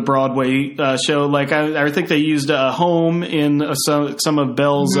from the Broadway show. Like I think they used Home in some of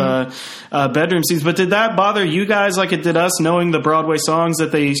Belle's bedroom scenes. But did that bother you guys like it did us, knowing the Broadway songs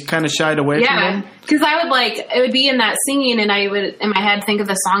that they kind of shied away from them? Because I would it would be in that singing, and I would in my head think of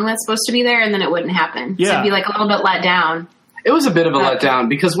the song that's supposed to be there, and then it wouldn't happen. Yeah. So I'd be like a little bit let down. It was a bit of a letdown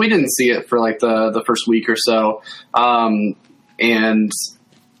because we didn't see it for like the first week or so. And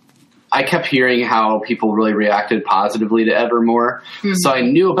I kept hearing how people really reacted positively to Evermore. Mm-hmm. So I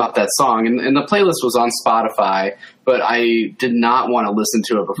knew about that song, and the playlist was on Spotify, but I did not want to listen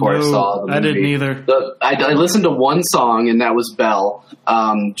to it before I saw the movie. I didn't either. I listened to one song, and that was Belle,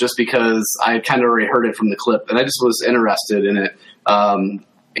 just because I kind of already heard it from the clip, and I just was interested in it.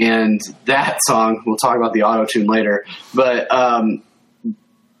 And that song, we'll talk about the auto-tune later, but I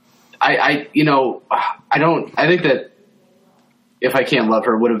think that If I Can't Love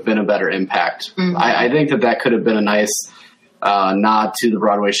Her would have been a better impact. Mm-hmm. I think that could have been a nice nod to the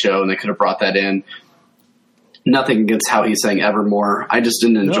Broadway show, and they could have brought that in. Nothing against how he sang Evermore. I just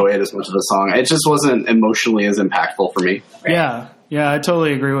didn't enjoy it as much of a song. It just wasn't emotionally as impactful for me. Yeah, I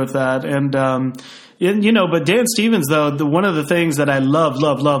totally agree with that. And but Dan Stevens, though, one of the things that I love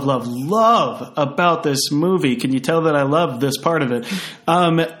about this movie, can you tell that I love this part of it?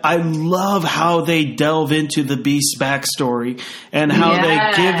 I love how they delve into the Beast's backstory and how they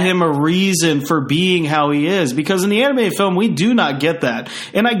give him a reason for being how he is. Because in the animated film, we do not get that.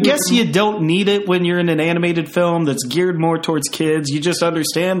 And I guess you don't need it when you're in an animated film that's geared more towards kids. You just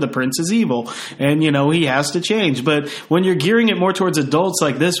understand the prince is evil and, he has to change. But when you're gearing it more towards adults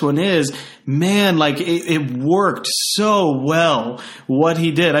like this one is, man, it worked so well what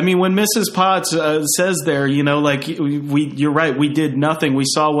he did. I mean, when Mrs. Potts says there, you're right, we did nothing. We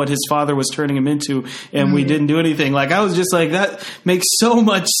saw what his father was turning him into, and we didn't do anything. Like, I was just like, that makes so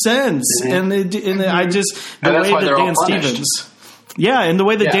much sense. And I just, the way that Dan Stevens... Yeah, and the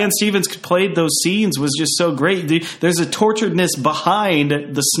way that Dan Stevens played those scenes was just so great. There's a torturedness behind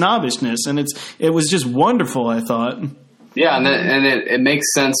the snobbishness, and it was just wonderful, I thought. Yeah, and it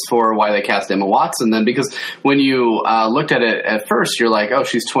makes sense for why they cast Emma Watson then, because when you looked at it at first, you're like, oh,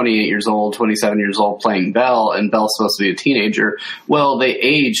 she's 28 years old, 27 years old playing Belle, and Belle's supposed to be a teenager. Well, they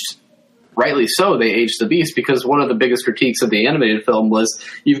aged rightly so, they aged the beast, because one of the biggest critiques of the animated film was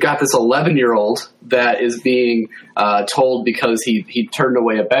you've got this 11-year-old that is being told because he turned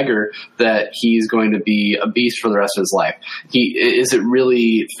away a beggar that he's going to be a beast for the rest of his life. Is it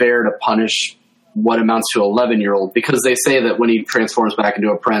really fair to punish what amounts to an 11-year-old? Because they say that when he transforms back into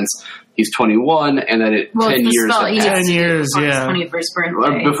a prince, he's 21, and that 10 years. 10 years, yeah. 21st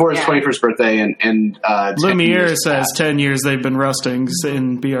birthday. Before his 21st birthday, and Lumiere says 10 years they've been rusting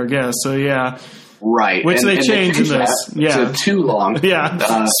in Be Our Guest, so yeah. Right. Which they changed in this. To too long.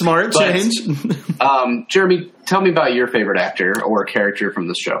 Yeah. Smart change. Jeremy, tell me about your favorite actor or character from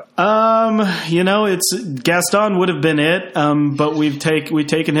this show. It's Gaston would have been it, but we've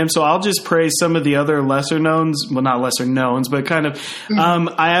taken him, so I'll just praise some of the other lesser knowns. Well, not lesser knowns, but kind of.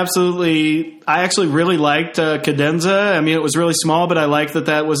 I actually really liked Cadenza. I mean, it was really small, but I liked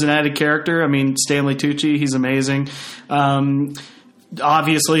that was an added character. I mean, Stanley Tucci, he's amazing.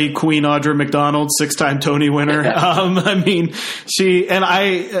 Obviously, Queen Audra McDonald, 6-time Tony winner. Sarah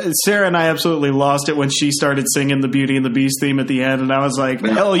and I absolutely lost it when she started singing the Beauty and the Beast theme at the end, and I was like,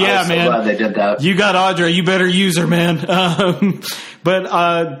 hell yeah, I was so glad they did that. You got Audra, you better use her, man.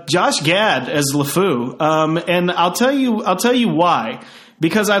 But Josh Gad as LeFou, and I'll tell you why.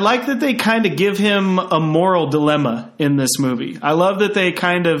 Because I like that they kind of give him a moral dilemma in this movie. I love that they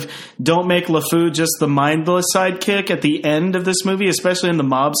kind of don't make LeFou just the mindless sidekick at the end of this movie, especially in the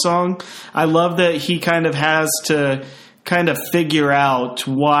mob song. I love that he kind of has to kind of figure out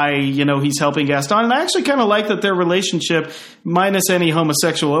why, he's helping Gaston. And I actually kind of like that their relationship, minus any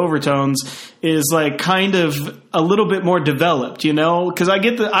homosexual overtones, is like kind of a little bit more developed, because I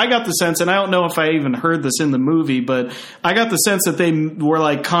got the sense, and I don't know if I even heard this in the movie, but I got the sense that they were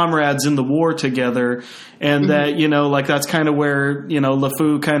like comrades in the war together, and that, like that's kind of where,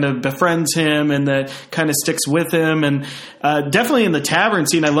 LeFou kind of befriends him and that kind of sticks with him. And definitely in the tavern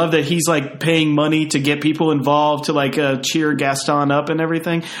scene, I love that he's like paying money to get people involved to like cheer Gaston up and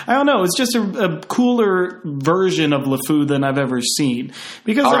everything. I don't know. It's just a cooler version of LeFou than I've ever seen.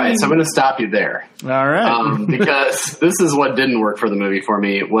 Because all right, so I'm going to stop you there. All right. Because this is what didn't work for the movie for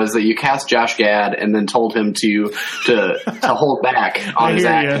me, was that you cast Josh Gad and then told him to hold back on his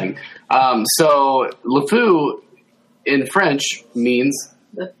acting. So LeFou in French means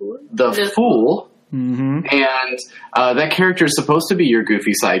the fool. Mm-hmm. And that character is supposed to be your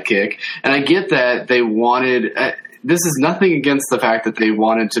goofy sidekick. And I get that they wanted... this is nothing against the fact that they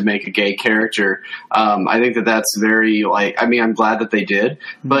wanted to make a gay character. I think that's very, I'm glad that they did.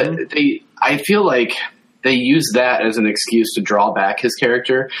 But I feel like they used that as an excuse to draw back his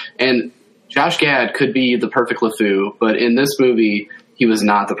character. And Josh Gad could be the perfect LeFou, but in this movie... he was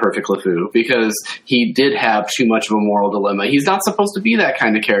not the perfect LeFou because he did have too much of a moral dilemma. He's not supposed to be that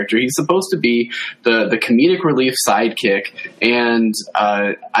kind of character. He's supposed to be the comedic relief sidekick. And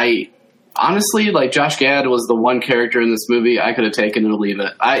I honestly, Josh Gad was the one character in this movie I could have taken or leave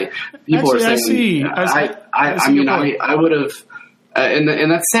it. I would have,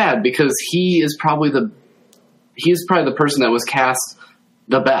 and that's sad because he's probably the person that was cast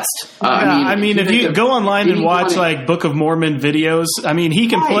the best. If you go online and watch Book of Mormon videos, he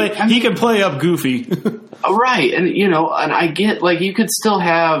can play up goofy. Right. And and I get you could still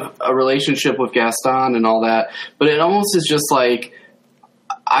have a relationship with Gaston and all that, but it almost is just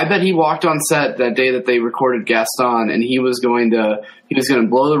I bet he walked on set that day that they recorded Gaston and he was going to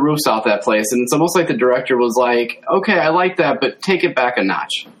blow the roofs off that place. And it's almost like the director was like, okay, I like that, but take it back a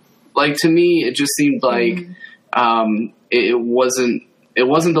notch. To me, it just seemed like it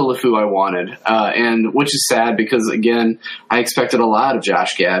wasn't the LeFou I wanted, and which is sad because, again, I expected a lot of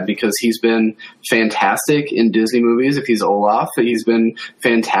Josh Gad because he's been fantastic in Disney movies. If he's Olaf, he's been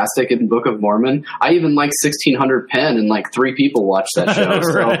fantastic in Book of Mormon. I even like 1600 Penn, and 3 people watched that show.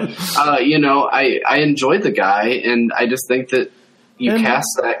 Right. So, I enjoyed the guy, and I just think that you cast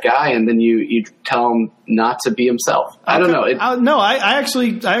that guy and then you tell him not to be himself. I don't know. I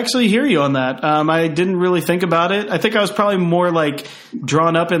actually hear you on that. I didn't really think about it. I think I was probably more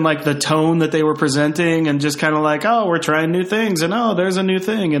drawn up in the tone that they were presenting and just kind of oh, we're trying new things and oh, there's a new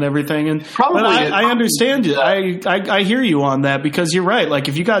thing and everything. And probably, but I understand you. I hear you on that because you're right.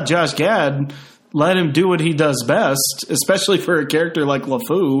 If you got Josh Gad, let him do what he does best, especially for a character like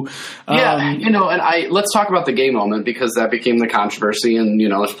LeFou. And let's talk about the gay moment because that became the controversy, and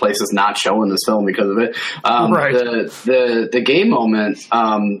this place is not showing this film because of it. Right. The gay moment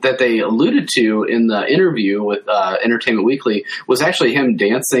that they alluded to in the interview with Entertainment Weekly was actually him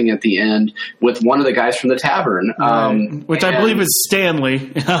dancing at the end with one of the guys from the tavern, which I believe is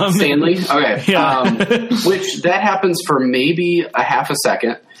Stanley. Stanley, okay, yeah. Which that happens for maybe a half a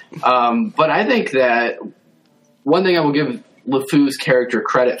second. But I think that one thing I will give LeFou's character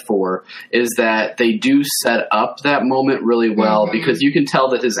credit for is that they do set up that moment really well, because you can tell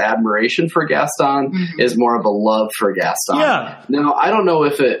that his admiration for Gaston is more of a love for Gaston. Yeah. Now, I don't know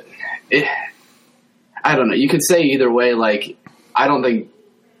if I don't know. You could say either way. Like, I don't think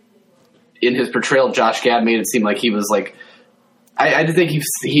in his portrayal, Josh Gad made it seem like he was like, I think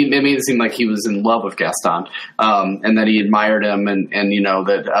he made it seem like he was in love with Gaston, and that he admired him, and you know,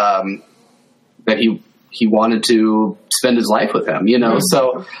 that he wanted to spend his life with him, you know.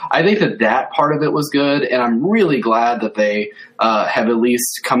 So I think that part of it was good, and I'm really glad that they have at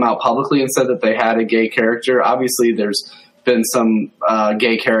least come out publicly and said that they had a gay character. Obviously, there's been some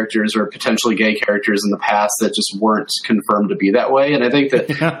gay characters or potentially gay characters in the past that just weren't confirmed to be that way. And I think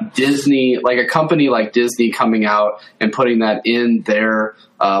that Disney, like a company like Disney coming out and putting that in their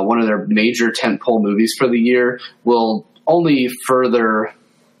one of their major tentpole movies for the year will only further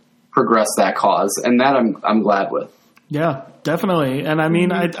progress that cause. And that I'm glad with. Yeah, definitely. And I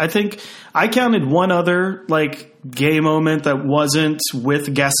mean, I think I counted one other like gay moment that wasn't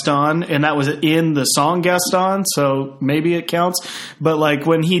with Gaston, and that was in the song Gaston, so maybe it counts. But like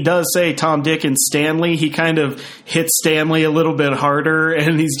when he does say Tom, Dick, and Stanley, he kind of hits Stanley a little bit harder,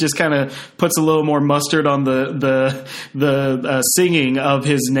 and he's just kind of puts a little more mustard on the singing of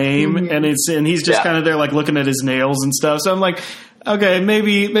his name, and he's just kind of there like looking at his nails and stuff. So I'm like, okay,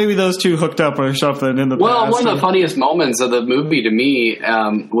 maybe those two hooked up or something in the past. Well, one of the funniest moments of the movie to me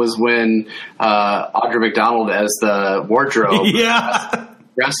was when Audra McDonald as the wardrobe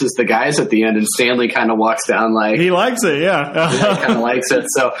dresses the guys at the end, and Stanley kind of walks down like he likes it. Yeah, he kind of likes it.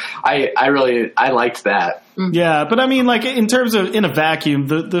 So I liked that. Yeah, but I mean, like in terms of in a vacuum,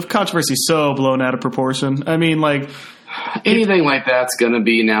 the controversy is so blown out of proportion. I mean, like. Anything like that's going to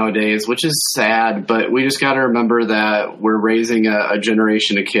be nowadays, which is sad, but we just got to remember that we're raising a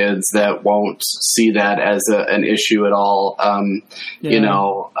generation of kids that won't see that as an issue at all. You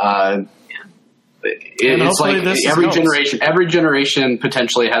know, it's like every generation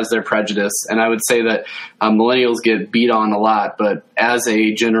potentially has their prejudice, and I would say that millennials get beat on a lot, but as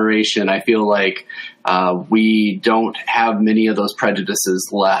a generation, I feel like we don't have many of those prejudices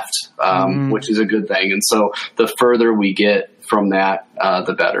left, which is a good thing. And so the further we get from that,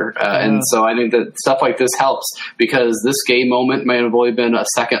 the better. And so I think that stuff like this helps, because this gay moment might have only been a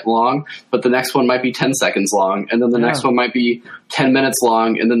second long, but the next one might be 10 seconds long. And then the next one might be 10 minutes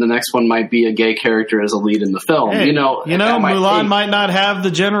long. And then the next one might be a gay character as a lead in the film. Hey, Mulan might not have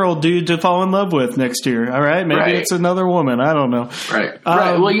the general dude to fall in love with next year. All right. Maybe it's another woman. I don't know. Right.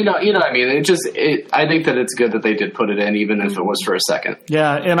 Well, you know what I mean? I think that it's good that they did put it in, even if it was for a second.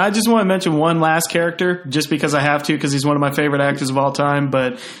 Yeah. And I just want to mention one last character just because I have to, because he's one of my favorite actors of all time,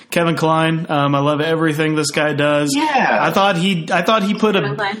 but Kevin Kline. I love everything this guy does. Yeah. I thought he put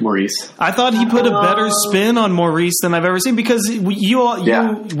Maurice. I thought he put a better spin on Maurice than I've ever seen, because we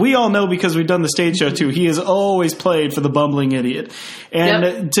all know, because we've done the stage show too, he has always played for the bumbling idiot.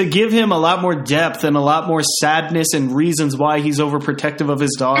 And to give him a lot more depth and a lot more sadness and reasons why he's overprotective of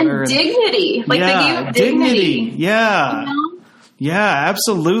his daughter. And dignity. Like they gave him dignity. Yeah. You know? Yeah,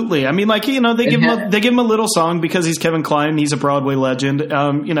 absolutely. I mean, like, you know, they give him a little song because he's Kevin Kline and he's a Broadway legend.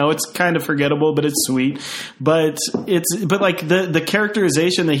 You know, it's kind of forgettable, but it's sweet. But like the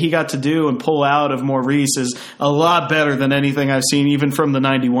characterization that he got to do and pull out of Maurice is a lot better than anything I've seen, even from the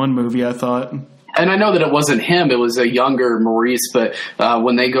 91 movie, I thought. And I know that it wasn't him; it was a younger Maurice. But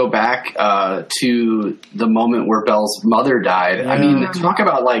when they go back to the moment where Belle's mother died, I mean, talk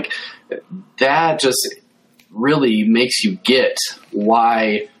about like that. Just really makes you get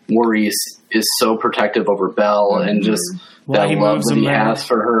why Maurice is so protective over Belle and just that love that he has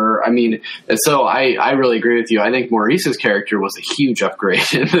for her. I mean, and so I really agree with you. I think Maurice's character was a huge upgrade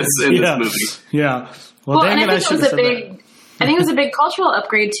in this movie. Yeah. Well, and I think it was a big cultural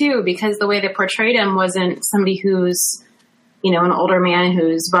upgrade too, because the way they portrayed him wasn't somebody who's, you know, an older man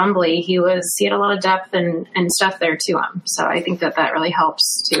who's bumbly. He had a lot of depth and stuff there to him. So I think that really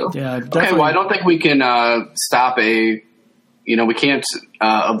helps too. Yeah. Definitely. Okay. Well, I don't think we can stop we can't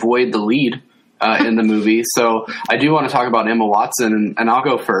avoid the lead in the movie. So I do want to talk about Emma Watson, and I'll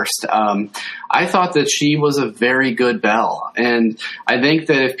go first. I thought that she was a very good Belle, and I think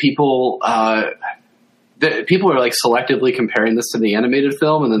that if people are like selectively comparing this to the animated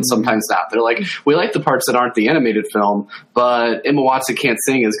film, and then sometimes not. They're like, we like the parts that aren't the animated film, but Emma Watson can't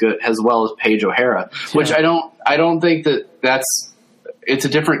sing as well as Paige O'Hara, which I don't think it's a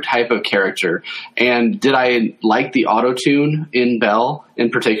different type of character. And did I like the auto-tune in Belle, in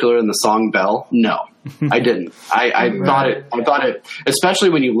particular in the song Belle? No, I didn't. I thought it,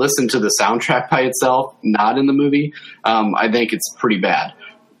 especially when you listen to the soundtrack by itself, not in the movie, I think it's pretty bad.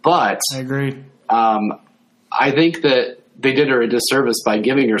 But I agree. I think that they did her a disservice by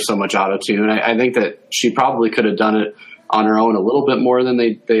giving her so much auto-tune. I think that she probably could have done it on her own a little bit more than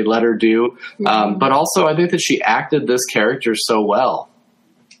they let her do. But also, I think that she acted this character so well.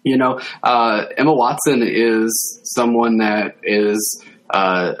 You know, Emma Watson is someone that is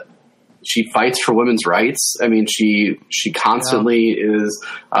she fights for women's rights. I mean, she constantly is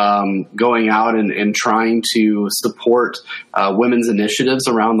going out and trying to support women's initiatives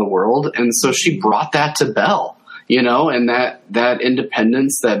around the world. And so she brought that to Belle, you know, and that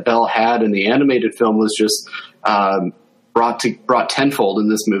independence that Belle had in the animated film was just brought tenfold in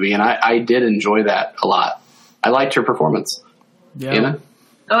this movie. And I did enjoy that a lot. I liked her performance. Yeah. Anna?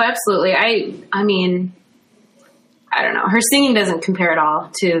 Oh, absolutely. I mean, I don't know. Her singing doesn't compare at all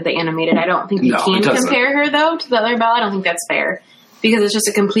to the animated. I don't think you can compare her, though, to the other Belle. I don't think that's fair because it's just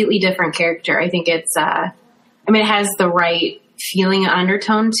a completely different character. I think it's, it has the right feeling and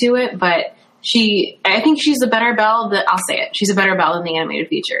undertone to it, but I think she's a better Belle. I'll say it. She's a better Belle than the animated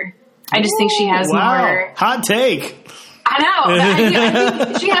feature. I just think she has more. Hot take. I know. I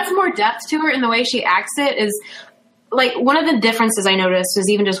think she has more depth to her in the way she acts it is. Like, one of the differences I noticed is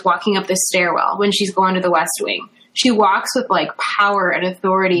even just walking up this stairwell when she's going to the West Wing. She walks with, like, power and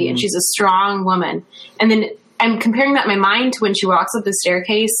authority, and she's a strong woman. And then I'm comparing that in my mind to when she walks up the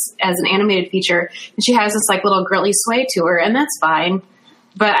staircase as an animated feature, and she has this, like, little girly sway to her, and that's fine.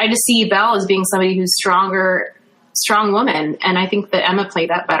 But I just see Belle as being somebody who's strong woman, and I think that Emma played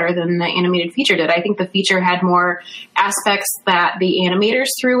that better than the animated feature did. I think the feature had more aspects that the animators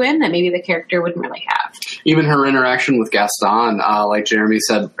threw in that maybe the character wouldn't really have. Even her interaction with Gaston, like Jeremy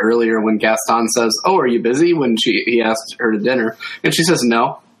said earlier, when Gaston says, "Oh, are you busy?" when he asked her to dinner, and she says,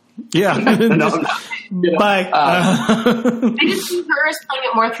 "No." Yeah. No, I'm not. Bye. I just see her as playing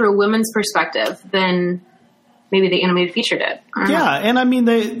it more through a women's perspective than maybe the animated feature did. Yeah, and I mean,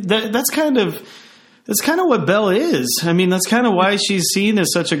 that's kind of what Belle is. I mean, that's kind of why she's seen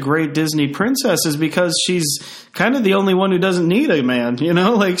as such a great Disney princess, is because she's kind of the only one who doesn't need a man, you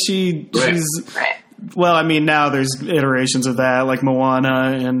know? Like, she's... Right. Well, I mean, now there's iterations of that, like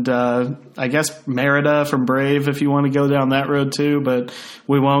Moana and I guess Merida from Brave, if you want to go down that road too, but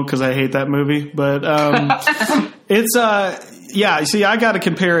we won't because I hate that movie. But it's... Yeah, see, I got to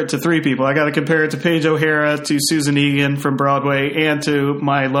compare it to three people. I got to compare it to Paige O'Hara, to Susan Egan from Broadway, and to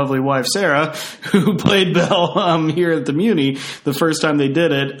my lovely wife, Sarah, who played Belle here at the Muni the first time they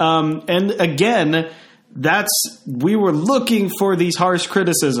did it. And again, we were looking for these harsh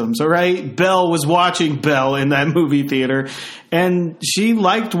criticisms, all right? Belle was watching Belle in that movie theater, and she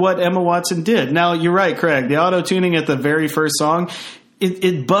liked what Emma Watson did. Now, you're right, Craig. The auto-tuning at the very first song,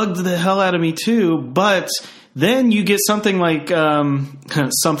 it bugged the hell out of me too, but... Then you get something like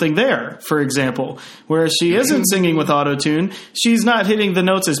Something There, for example, where she isn't singing with autotune. She's not hitting the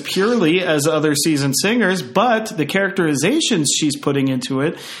notes as purely as other seasoned singers, but the characterizations she's putting into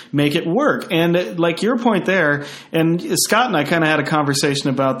it make it work. And like your point there, and Scott and I kind of had a conversation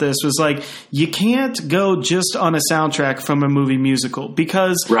about this, was like, you can't go just on a soundtrack from a movie musical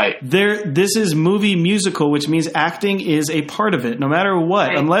because this is movie musical, which means acting is a part of it, no matter what.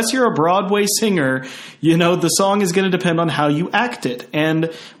 Right. Unless you're a Broadway singer, you know, the song is going to depend on how you act it.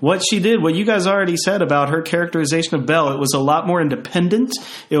 And what she did, what you guys already said about her characterization of Belle, it was a lot more independent.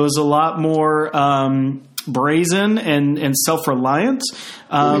 It was a lot more brazen and self-reliant.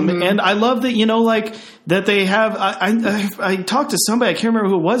 And I love that, you know, like that they have, I talked to somebody, I can't remember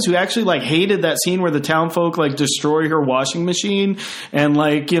who it was, who actually like hated that scene where the town folk like destroy her washing machine and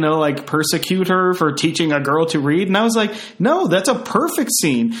like, you know, like persecute her for teaching a girl to read. And I was like, no, that's a perfect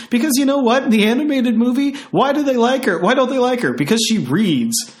scene, because you know what? In the animated movie, why do they like her? Why don't they like her? Because she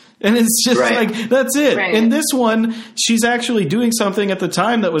reads. And it's just like, that's it. Right. In this one, she's actually doing something at the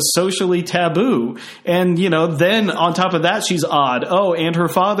time that was socially taboo. And, you know, then on top of that, she's odd. Oh, and her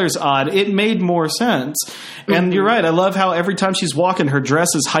father's odd. It made more sense. And you're right. I love how every time she's walking, her dress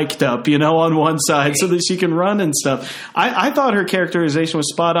is hiked up, you know, on one side so that she can run and stuff. I thought her characterization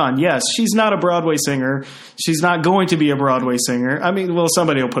was spot on. Yes, she's not a Broadway singer. She's not going to be a Broadway singer. I mean, well,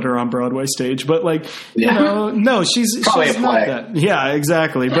 somebody will put her on Broadway stage, but like, you know, no, she's not that. Yeah,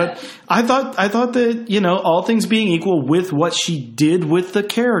 exactly. But I thought that, you know, all things being equal with what she did with the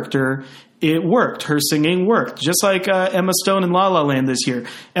character, it worked. Her singing worked. Just like Emma Stone in La La Land this year.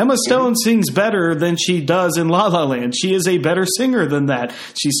 Emma Stone sings better than she does in La La Land. She is a better singer than that.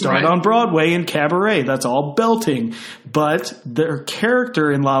 She started on Broadway in Cabaret. That's all belting. But their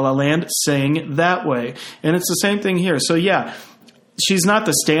character in La La Land sang that way. And it's the same thing here. So yeah, she's not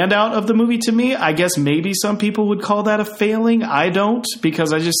the standout of the movie to me. I guess maybe some people would call that a failing. I don't,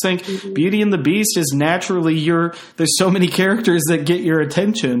 because I just think Beauty and the Beast is naturally there's so many characters that get your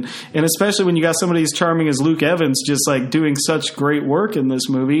attention. And especially when you got somebody as charming as Luke Evans just like doing such great work in this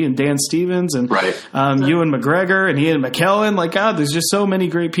movie, and Dan Stevens and Ewan McGregor and Ian McKellen. Like, God, there's just so many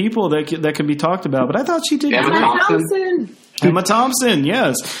great people that can be talked about. But I thought she did Emma Thompson,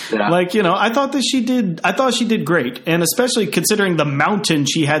 yes. Yeah. Like, I thought she did great. And especially considering the mountain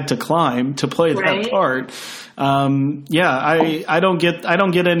she had to climb to play that part. I don't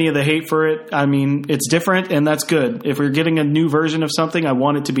get any of the hate for it. I mean, it's different and that's good. If we're getting a new version of something, I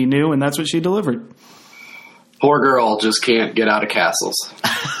want it to be new, and that's what she delivered. Poor girl just can't get out of castles.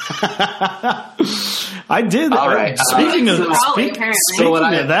 I did. All right. Speaking of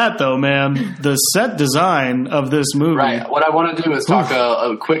that, though, man, the set design of this movie. Right. What I want to do is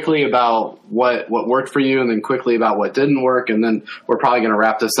talk quickly about what worked for you, and then quickly about what didn't work, and then we're probably going to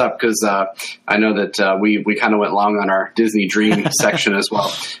wrap this up because I know that we kind of went long on our Disney Dream section as well.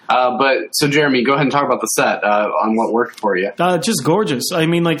 So Jeremy, go ahead and talk about the set on what worked for you. Just gorgeous. I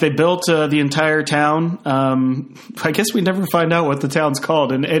mean, like they built the entire town. I guess we never find out what the town's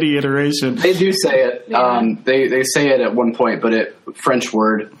called in any iteration. They do say it. They say it at one point, but French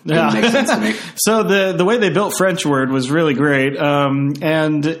word didn't make sense to me. So the way they built French word was really great.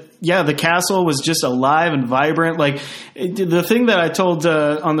 And yeah, the castle was just alive and vibrant. Like the thing that I told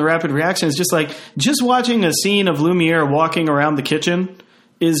on the Rapid Reaction is just watching a scene of Lumiere walking around the kitchen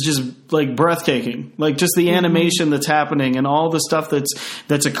is just like breathtaking. Like just the animation that's happening and all the stuff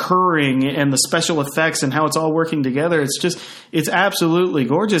that's occurring and the special effects and how it's all working together. It's absolutely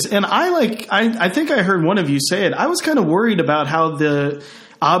gorgeous. And I think I heard one of you say it. I was kind of worried about how the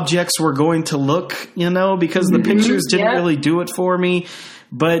objects were going to look, because the pictures didn't really do it for me.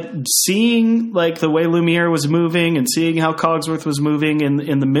 But seeing like the way Lumiere was moving and seeing how Cogsworth was moving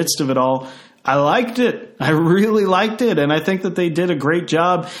in the midst of it all, I liked it. I really liked it. And I think that they did a great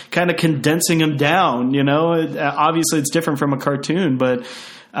job kind of condensing him down, Obviously, it's different from a cartoon. But,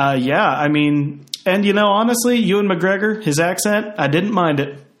 I mean, and, honestly, Ewan McGregor, his accent, I didn't mind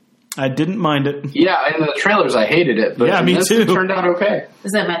it. Yeah, in the trailers, I hated it. But me too. It turned out okay.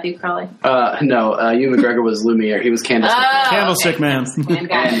 Is that Matthew Crowley? No, Ewan McGregor was Lumiere. He was Candlestick Man. Candlestick Man.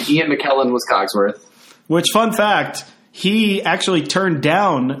 And Ian McKellen was Cogsworth. Which, fun fact, he actually turned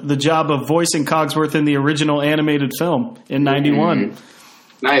down the job of voicing Cogsworth in the original animated film in 91.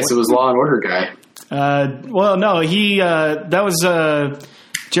 Nice. It was Law and Order guy. Well, no, that was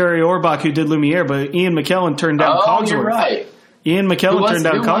Jerry Orbach who did Lumiere, but Ian McKellen turned down Cogsworth. You're right. Ian McKellen turned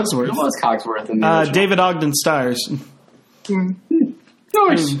down Cogsworth. Who was Cogsworth in the original? David Ogden Stiers.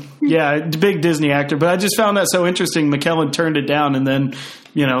 Nice. Yeah, big Disney actor. But I just found that so interesting. McKellen turned it down, and then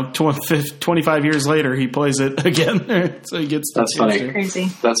 25 years later, he plays it again. So he gets. That's funny.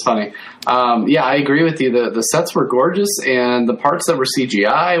 Crazy. That's funny. I agree with you. The sets were gorgeous, and the parts that were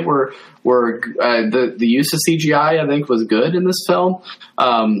CGI were the use of CGI. I think was good in this film.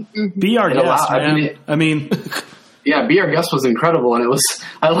 Be our guest, man. I mean, yeah, Be Our Guest was incredible, and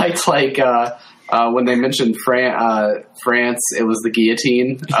I liked when they mentioned France, it was the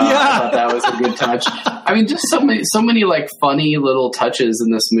guillotine. I thought that was a good touch. I mean, just so many like funny little touches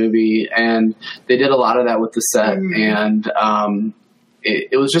in this movie, and they did a lot of that with the set, and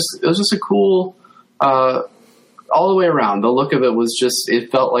it was just a cool all the way around. The look of it was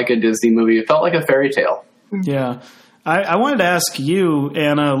it felt like a Disney movie. It felt like a fairy tale. Yeah. I wanted to ask you,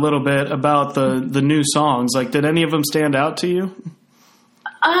 Anna, a little bit about the new songs. Like, did any of them stand out to you?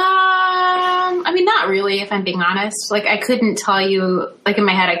 I mean, not really, if I'm being honest. Like, I couldn't tell you, like, in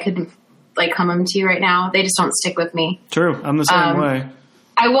my head, I couldn't, like, hum them to you right now. They just don't stick with me. True. I'm the same way.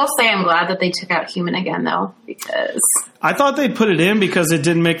 I will say I'm glad that they took out Human again, though, because... I thought they'd put it in because it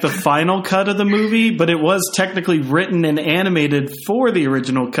didn't make the final cut of the movie, but it was technically written and animated for the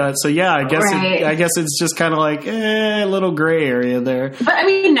original cut. So, yeah, I guess it's just kind of like a little gray area there. But, I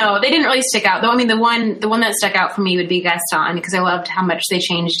mean, no, they didn't really stick out. Though, I mean, the one that stuck out for me would be Gaston, because I loved how much they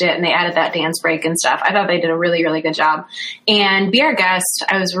changed it and they added that dance break and stuff. I thought they did a really, really good job. And Be Our Guest,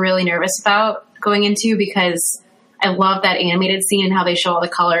 I was really nervous about going into because... I love that animated scene and how they show all the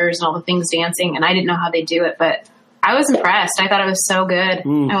colors and all the things dancing, and I didn't know how they do it, but I was impressed. I thought it was so good.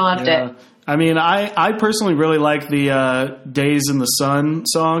 I loved it. I mean, I personally really like the Days in the Sun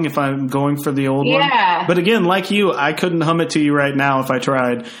song if I'm going for the old one. But again, like you, I couldn't hum it to you right now if I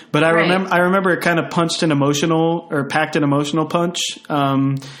tried. But I remember it kind of packed an emotional punch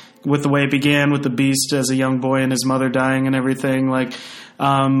with the way it began with the Beast as a young boy and his mother dying and everything. Like,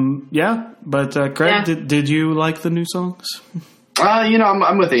 Craig, did you like the new songs?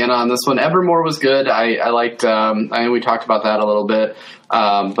 I'm with Anna on this one. Evermore was good. I liked. I know we talked about that a little bit,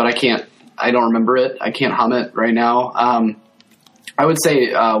 but I don't remember it. I can't hum it right now. I would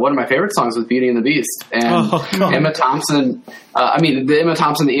say one of my favorite songs was Beauty and the Beast, and Emma Thompson. The Emma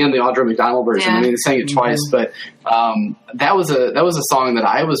Thompson and the Audra McDonald version. Yeah. I mean, they sang it twice, but that was a song that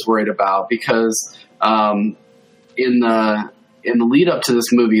I was worried about because in the lead up to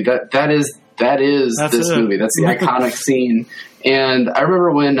this movie, that is this movie. That's the iconic scene. And I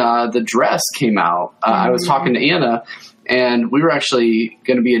remember when The Dress came out, I was talking to Anna, and we were actually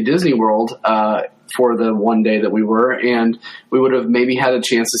going to be at Disney World for the one day that we were, and we would have maybe had a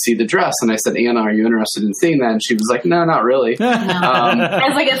chance to see The Dress. And I said, Anna, are you interested in seeing that? And she was like, no, not really. I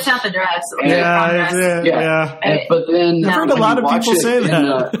was like, it's not The Dress. But then I've heard a lot of people say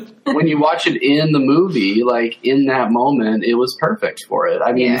that. When you watch it in the movie, like in that moment, it was perfect for it.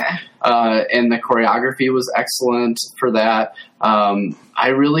 I mean, and the choreography was excellent for that. I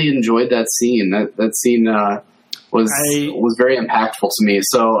really enjoyed that scene. That scene was very impactful to me.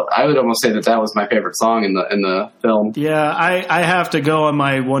 So I would almost say that was my favorite song in the film. Yeah, I have to go on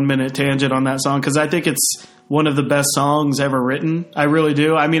my 1 minute tangent on that song because I think it's one of the best songs ever written. I really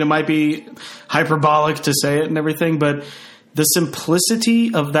do. I mean, it might be hyperbolic to say it and everything, but the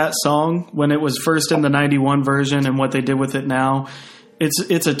simplicity of that song when it was first in the 91 version and what they did with it now,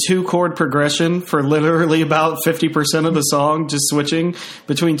 it's a 2-chord progression for literally about 50% of the song, just switching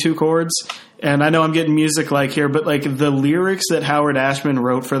between 2 chords. And I know I'm getting music-like here, but like the lyrics that Howard Ashman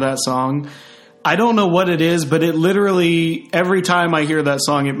wrote for that song, I don't know what it is, but it literally, every time I hear that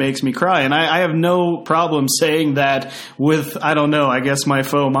song, it makes me cry. And I have no problem saying that with, I don't know, I guess my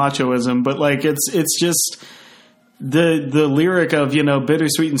faux machoism, but like it's just the lyric of,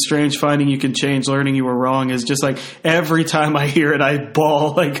 bittersweet and strange, finding you can change, learning you were wrong is just like every time I hear it, I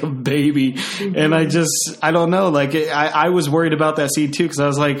bawl like a baby. Mm-hmm. And I don't know, like I was worried about that scene too, because I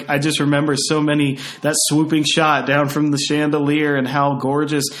was like, I just remember so many, that swooping shot down from the chandelier and how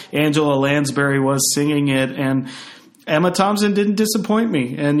gorgeous Angela Lansbury was singing it. And Emma Thompson didn't disappoint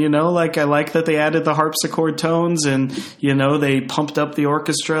me. And, I like that they added the harpsichord tones and, they pumped up the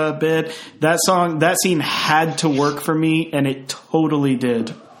orchestra a bit. That scene had to work for me, and it totally did.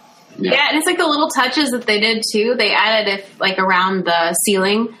 Yeah, and it's like the little touches that they did, too. They added it, like, around the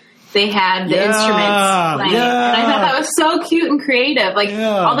ceiling. They had the instruments playing. Yeah. And I thought that was so cute and creative. Like,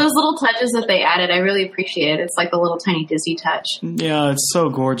 all those little touches that they added, I really appreciate it. It's like a little tiny Disney touch. Yeah, it's so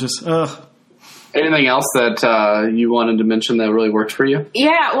gorgeous. Ugh. Anything else that you wanted to mention that really worked for you?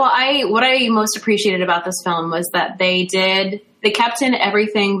 Yeah, well, what I most appreciated about this film was that they kept in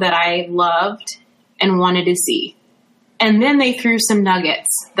everything that I loved and wanted to see. And then they threw some nuggets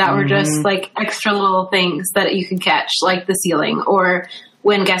that were just like extra little things that you could catch, like the ceiling, or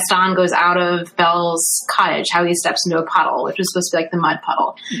when Gaston goes out of Belle's cottage, how he steps into a puddle, which was supposed to be like the mud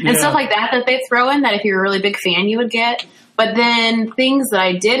puddle. And stuff like that they throw in that if you're a really big fan, you would get. But then things that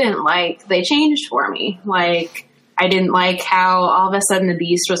I didn't like, they changed for me. Like, I didn't like how all of a sudden the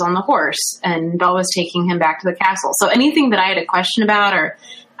Beast was on the horse and Belle was taking him back to the castle. So anything that I had a question about or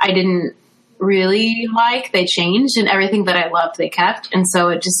I didn't really like, they changed, and everything that I loved, they kept. And so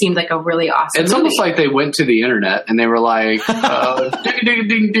it just seemed like a really awesome It's movie. almost like they went to the internet and they were like, ding, ding,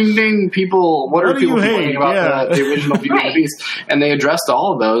 ding, ding, ding, people, what are people complaining about the original Beauty and the Beast? And they addressed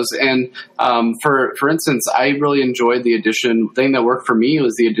all of those. And for instance, I really enjoyed the thing that worked for me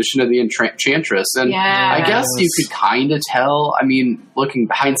was the addition of the Enchantress. And I guess you could kind of tell, I mean,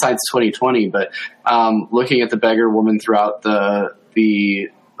 hindsight's 20/20, but looking at the beggar woman throughout the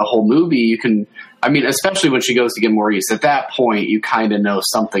whole movie, you can, especially when she goes to get Maurice, at that point, you kind of know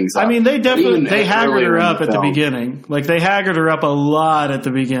something's up. I mean, they haggard her up at the beginning. Like, they haggard her up a lot at the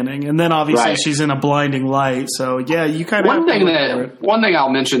beginning. And then, obviously, she's in a blinding light. So, yeah, you kind of One thing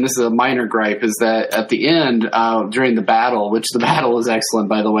I'll mention, this is a minor gripe, is that at the end, during the battle, which the battle is excellent,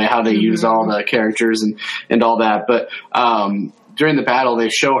 by the way, how they use all the characters and all that, but during the battle, they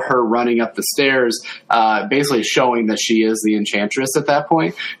show her running up the stairs, basically showing that she is the Enchantress at that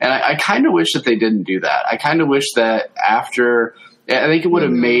point. And I kind of wish that they didn't do that. I kind of wish that after, I think it would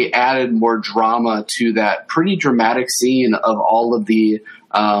have added more drama to that pretty dramatic scene of all of the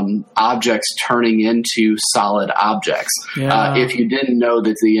objects turning into solid objects. If you didn't know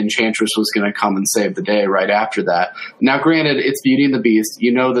that the Enchantress was going to come and save the day right after that. Now, granted, it's Beauty and the Beast.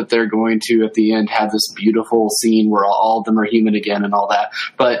 You know that they're going to, at the end, have this beautiful scene where all of them are human again and all that.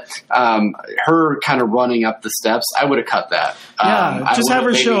 But her kind of running up the steps, I would have cut that. Just have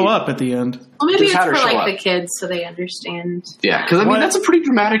her show up at the end. Well, maybe it's for the kids so they understand. Yeah, because that's a pretty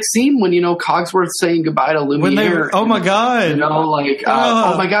dramatic scene when, Cogsworth saying goodbye to Lumiere. Oh my God.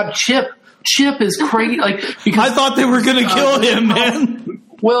 oh my God, Chip. Chip is crazy. Like, because I thought they were going to kill him, man.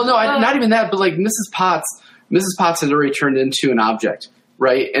 well, no, not even that, but like Mrs. Potts had already turned into an object,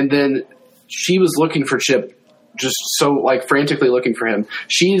 right? And then she was looking for Chip, just so like frantically looking for him.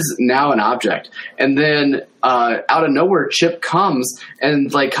 She's now an object. And then out of nowhere, Chip comes,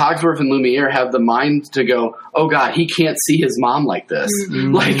 and like Cogsworth and Lumiere have the mind to go, oh God, he can't see his mom like this.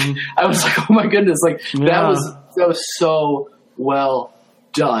 Mm-hmm. Like, I was like, oh my goodness, like that was so well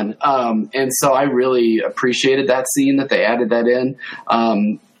done. And so I really appreciated that scene that they added that in,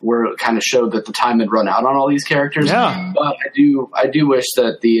 where it kind of showed that the time had run out on all these characters. Yeah. But I do wish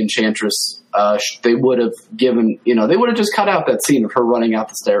that the Enchantress, they would have given, they would have just cut out that scene of her running up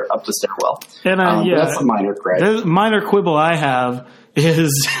the stairwell. And that's a minor gripe. The minor quibble I have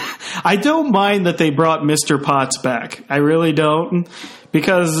is I don't mind that they brought Mr. Potts back. I really don't.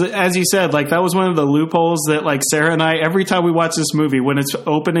 Because, as you said, like, that was one of the loopholes that, like, Sarah and I, every time we watch this movie, when it's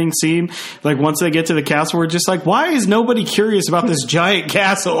opening scene, like, once they get to the castle, we're just like, why is nobody curious about this giant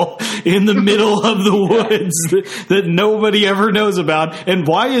castle in the middle of the woods that nobody ever knows about? And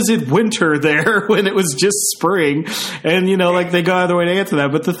why is it winter there when it was just spring? And, like, they go out of their way to answer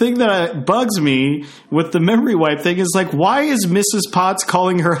that. But the thing that bugs me with the memory wipe thing is, like, why is Mrs. Potts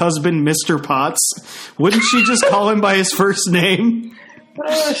calling her husband Mr. Potts? Wouldn't she just call him by his first name?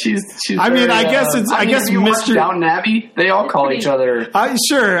 She's I mean, I guess Mr. Downton Abbey, they all call each other.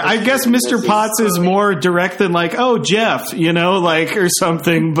 Sure. I guess Mr. Potts is more direct than like, oh, Jeff, or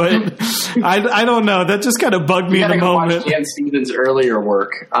something. But I don't know. That just kind of bugged me in the moment. Watch Dan Stevens' earlier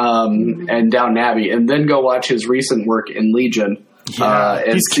work and Downton Abbey, and then go watch his recent work in Legion. Yeah,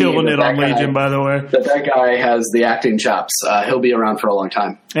 he's killing it on Legion, by the way. That guy has the acting chops. He'll be around for a long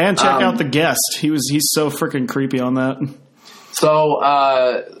time. And check out The Guest. He's so freaking creepy on that. So,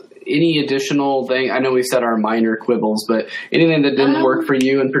 any additional thing? I know we said our minor quibbles, but anything that didn't work for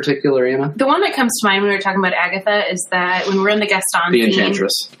you in particular, Anna? The one that comes to mind when we were talking about Agatha is that when we're in the Gaston the scene,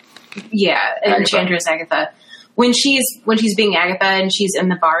 Enchantress. Yeah, Enchantress Agatha. When she's being Agatha and she's in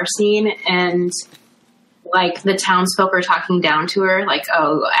the bar scene and like the townsfolk are talking down to her, like,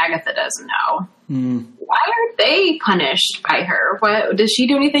 oh, Agatha doesn't know. Why aren't they punished by her? What does she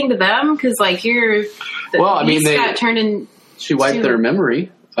do anything to them? Because like they got turned in. She wiped their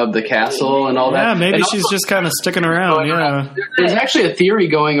memory of the castle and all that. Yeah, maybe and she's just kind of sticking around. Yeah, there's actually a theory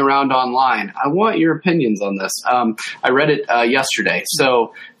going around online. I want your opinions on this. I read it yesterday.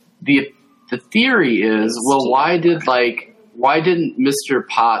 So the theory is, well, why didn't Mr.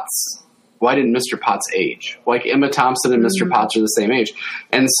 Potts age? Like Emma Thompson and Mr. Potts are the same age.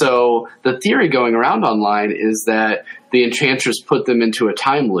 And so the theory going around online is that the Enchantress put them into a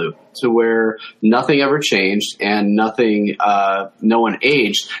time loop to where nothing ever changed and no one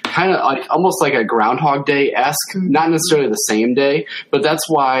aged. Kind of almost like a Groundhog Day-esque, not necessarily the same day, but that's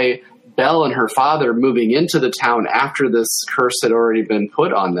why Belle and her father moving into the town after this curse had already been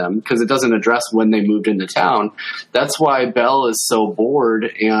put on them, because it doesn't address when they moved into town. That's why Belle is so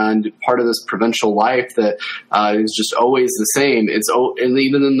bored and part of this provincial life that is just always the same. And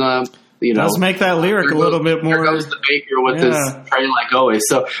even in the does make that lyric a little bit more. There goes the baker with his tray like always.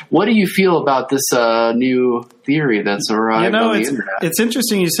 So, what do you feel about this new theory that's arrived on the internet? It's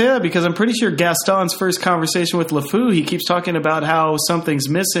interesting you say that because I'm pretty sure Gaston's first conversation with LeFou, he keeps talking about how something's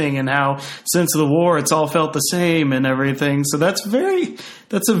missing and how since the war it's all felt the same and everything. So that's a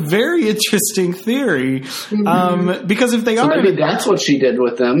very interesting theory. Because if they are, maybe that's what she did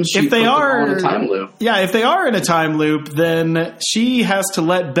with them. If they are in a time loop, if they are in a time loop, then she has to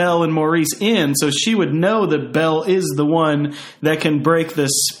let Belle and Maurice in, so she would know that Belle is the one that can break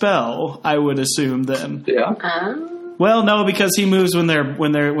this spell. I would assume then. Yeah. Well, no, because he moves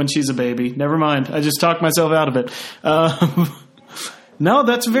when she's a baby. Never mind. I just talked myself out of it. No,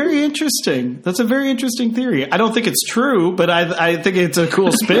 that's very interesting. That's a very interesting theory. I don't think it's true, but I think it's a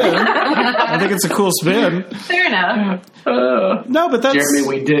cool spin. I think it's a cool spin. Fair enough. No, but that's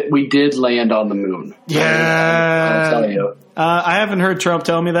Jeremy. We did land on the moon. Yeah, I'll tell you. I haven't heard Trump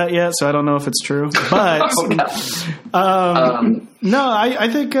tell me that yet, so I don't know if it's true. But no, I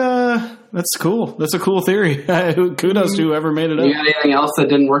think that's cool. That's a cool theory. Kudos to whoever made it up. You got anything else that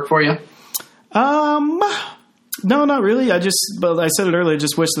didn't work for you? No, not really. I said it earlier. I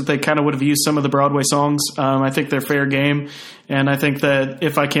just wish that they kind of would have used some of the Broadway songs. I think they're fair game, and I think that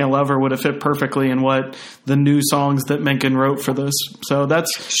If I Can't Love Her would have fit perfectly in what the new songs that Menken wrote for this. So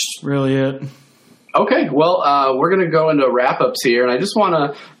that's really it. Okay, well, we're going to go into wrap-ups here, and I just want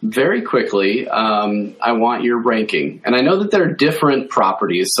to very quickly, I want your ranking. And I know that they're different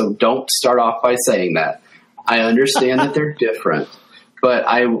properties, so don't start off by saying that. I understand that they're different, but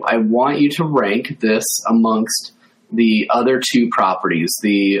I want you to rank this amongst the other two properties.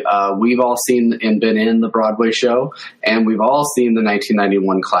 We've all seen and been in the Broadway show, and we've all seen the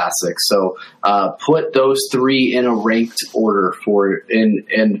 1991 classic. So put those three in a ranked order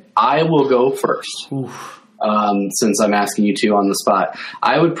and I will go first. Since I'm asking you two on the spot.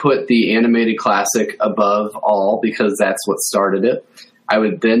 I would put the animated classic above all because that's what started it. I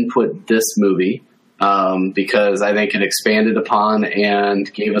would then put this movie because I think it expanded upon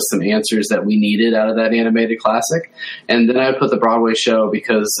and gave us some answers that we needed out of that animated classic. And then I would put the Broadway show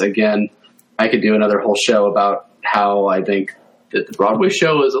because, again, I could do another whole show about how I think that the Broadway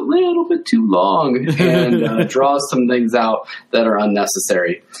show is a little bit too long and draws some things out that are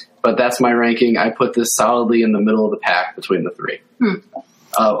unnecessary. But that's my ranking. I put this solidly in the middle of the pack between the three,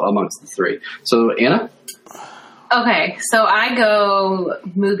 amongst the three. So, Anna? Okay, so I go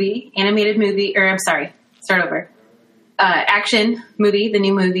animated movie, start over. Action movie, the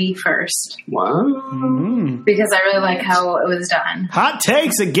new movie first. Wow. Because I really like how it was done. Hot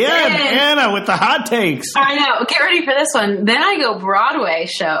takes again. Anna with the hot takes. I know. Get ready for this one. Then I go Broadway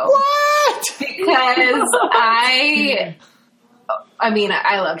show. What? Because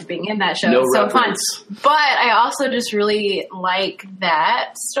I loved being in that show. No It's so reference. fun. But I also just really like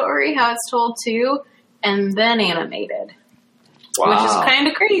that story, how it's told too, and then animated. Wow. Which is kind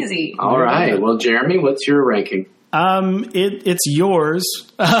of crazy. All right. Well, Jeremy, what's your ranking? It's yours.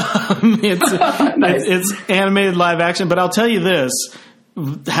 It's animated live action, but I'll tell you this.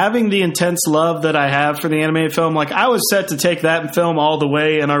 Having the intense love that I have for the animated film, like I was set to take that film all the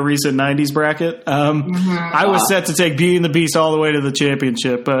way in our recent 90s bracket. I was set to take Beauty and the Beast all the way to the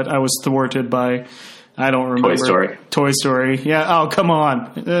championship, but I was thwarted by, I don't remember. Toy Story. Yeah. Oh, come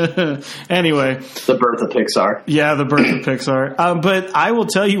on. Anyway. The birth of Pixar. Yeah, the birth of Pixar. But I will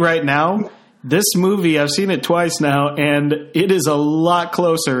tell you right now, this movie, I've seen it twice now, and it is a lot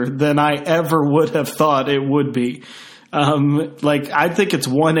closer than I ever would have thought it would be. I think it's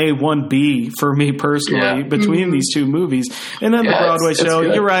 1A, 1B for me personally between these two movies. And then the Broadway show,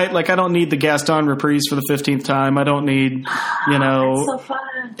 you're right. Like, I don't need the Gaston reprise for the 15th time. I don't need, It's so fun.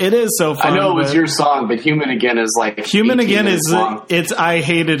 It is so fun. I know it was your song, but Human Again is like Human Again is I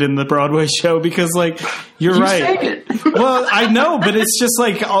hate it in the Broadway show because you're right. Well, I know, but it's just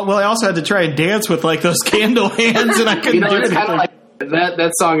I also had to try and dance with those candle hands, and I couldn't do it's it. kind of like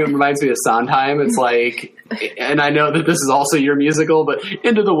that song reminds me of Sondheim. It's like, and I know that this is also your musical, but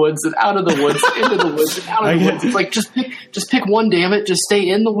into the woods and out of the woods, into the woods and out of the woods. It's like just pick one, damn it. Just stay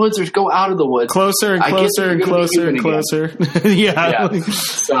in the woods or go out of the woods. Closer and closer and closer and closer. Yeah.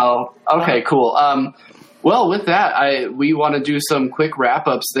 So okay, cool. Well, with that, we want to do some quick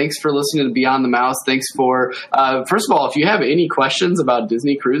wrap-ups. Thanks for listening to Beyond the Mouse. Thanks for, first of all, if you have any questions about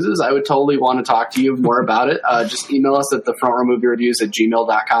Disney cruises, I would totally want to talk to you more about it. Just email us at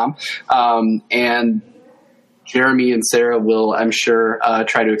thefrontrowmoviereviews@gmail.com. And Jeremy and Sarah will, I'm sure,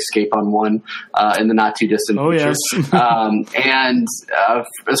 try to escape on one in the not-too-distant future. Yes. And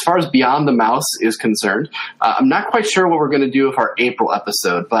as far as Beyond the Mouse is concerned, I'm not quite sure what we're going to do with our April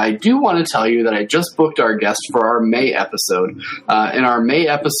episode, but I do want to tell you that I just booked our guest for our May episode. In our May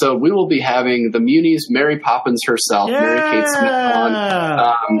episode, we will be having the Muni's Mary Poppins herself, Mary Kate Smith,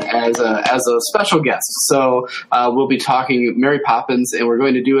 on as a special guest. So we'll be talking Mary Poppins, and we're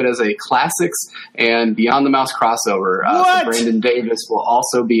going to do it as a classics and Beyond the Mouse crossover. So Brandon Davis will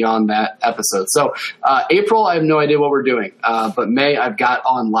also be on that episode. So April, I have no idea what we're doing, but May I've got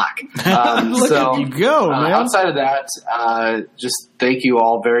on lock. Look at you go, man. Outside of that, just thank you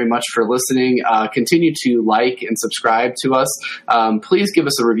all very much for listening. Continue to like and subscribe to us. Please give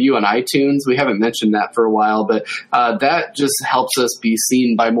us a review on iTunes. We haven't mentioned that for a while, but that just helps us be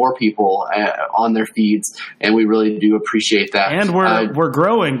seen by more people on their feeds, and we really do appreciate that. And we're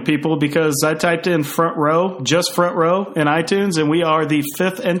growing, people, because I typed in front row in iTunes, and we are the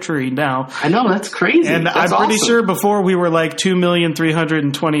 5th entry now. I know, that's crazy. And that's I'm pretty awesome. Sure before we were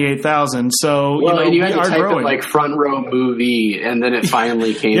 2,328,000. So and you had we to are type growing. in front row movie, and then it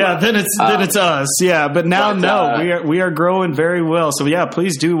finally came. Yeah, up. then it's us. Yeah, but now we are growing very well. So yeah,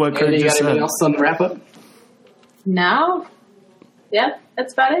 please do what Kurt just said. Anything else on the wrap up? No. Yeah,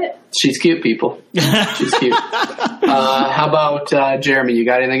 that's about it. She's cute, people. She's cute. How about Jeremy? You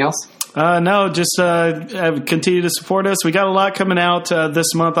got anything else? No, just continue to support us. We got a lot coming out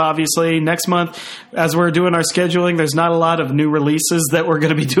this month, obviously. Next month, as we're doing our scheduling, there's not a lot of new releases that we're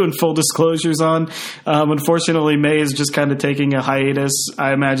going to be doing full disclosures on. Unfortunately, May is just kind of taking a hiatus.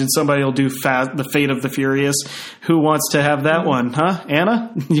 I imagine somebody will do The Fate of the Furious. Who wants to have that one, huh?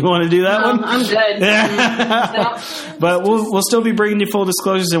 Anna, you want to do that one? I'm good. Yeah. But we'll still be bringing you full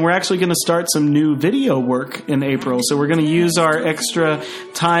disclosures, and we're actually going to start some new video work in April. So we're going to use our extra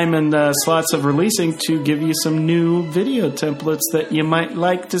time and slots of releasing to give you some new video templates that you might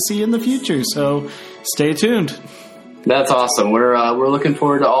like to see in the future. So stay tuned. That's awesome. We're looking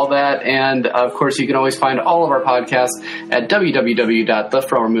forward to all that. And, of course, you can always find all of our podcasts at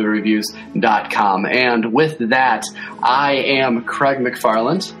www.thefrontmoviereviews.com. And with that, I am Craig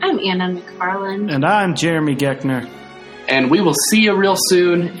McFarland. I'm Anna McFarland. And I'm Jeremy Geckner. And we will see you real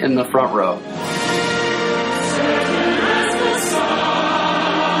soon in the front row.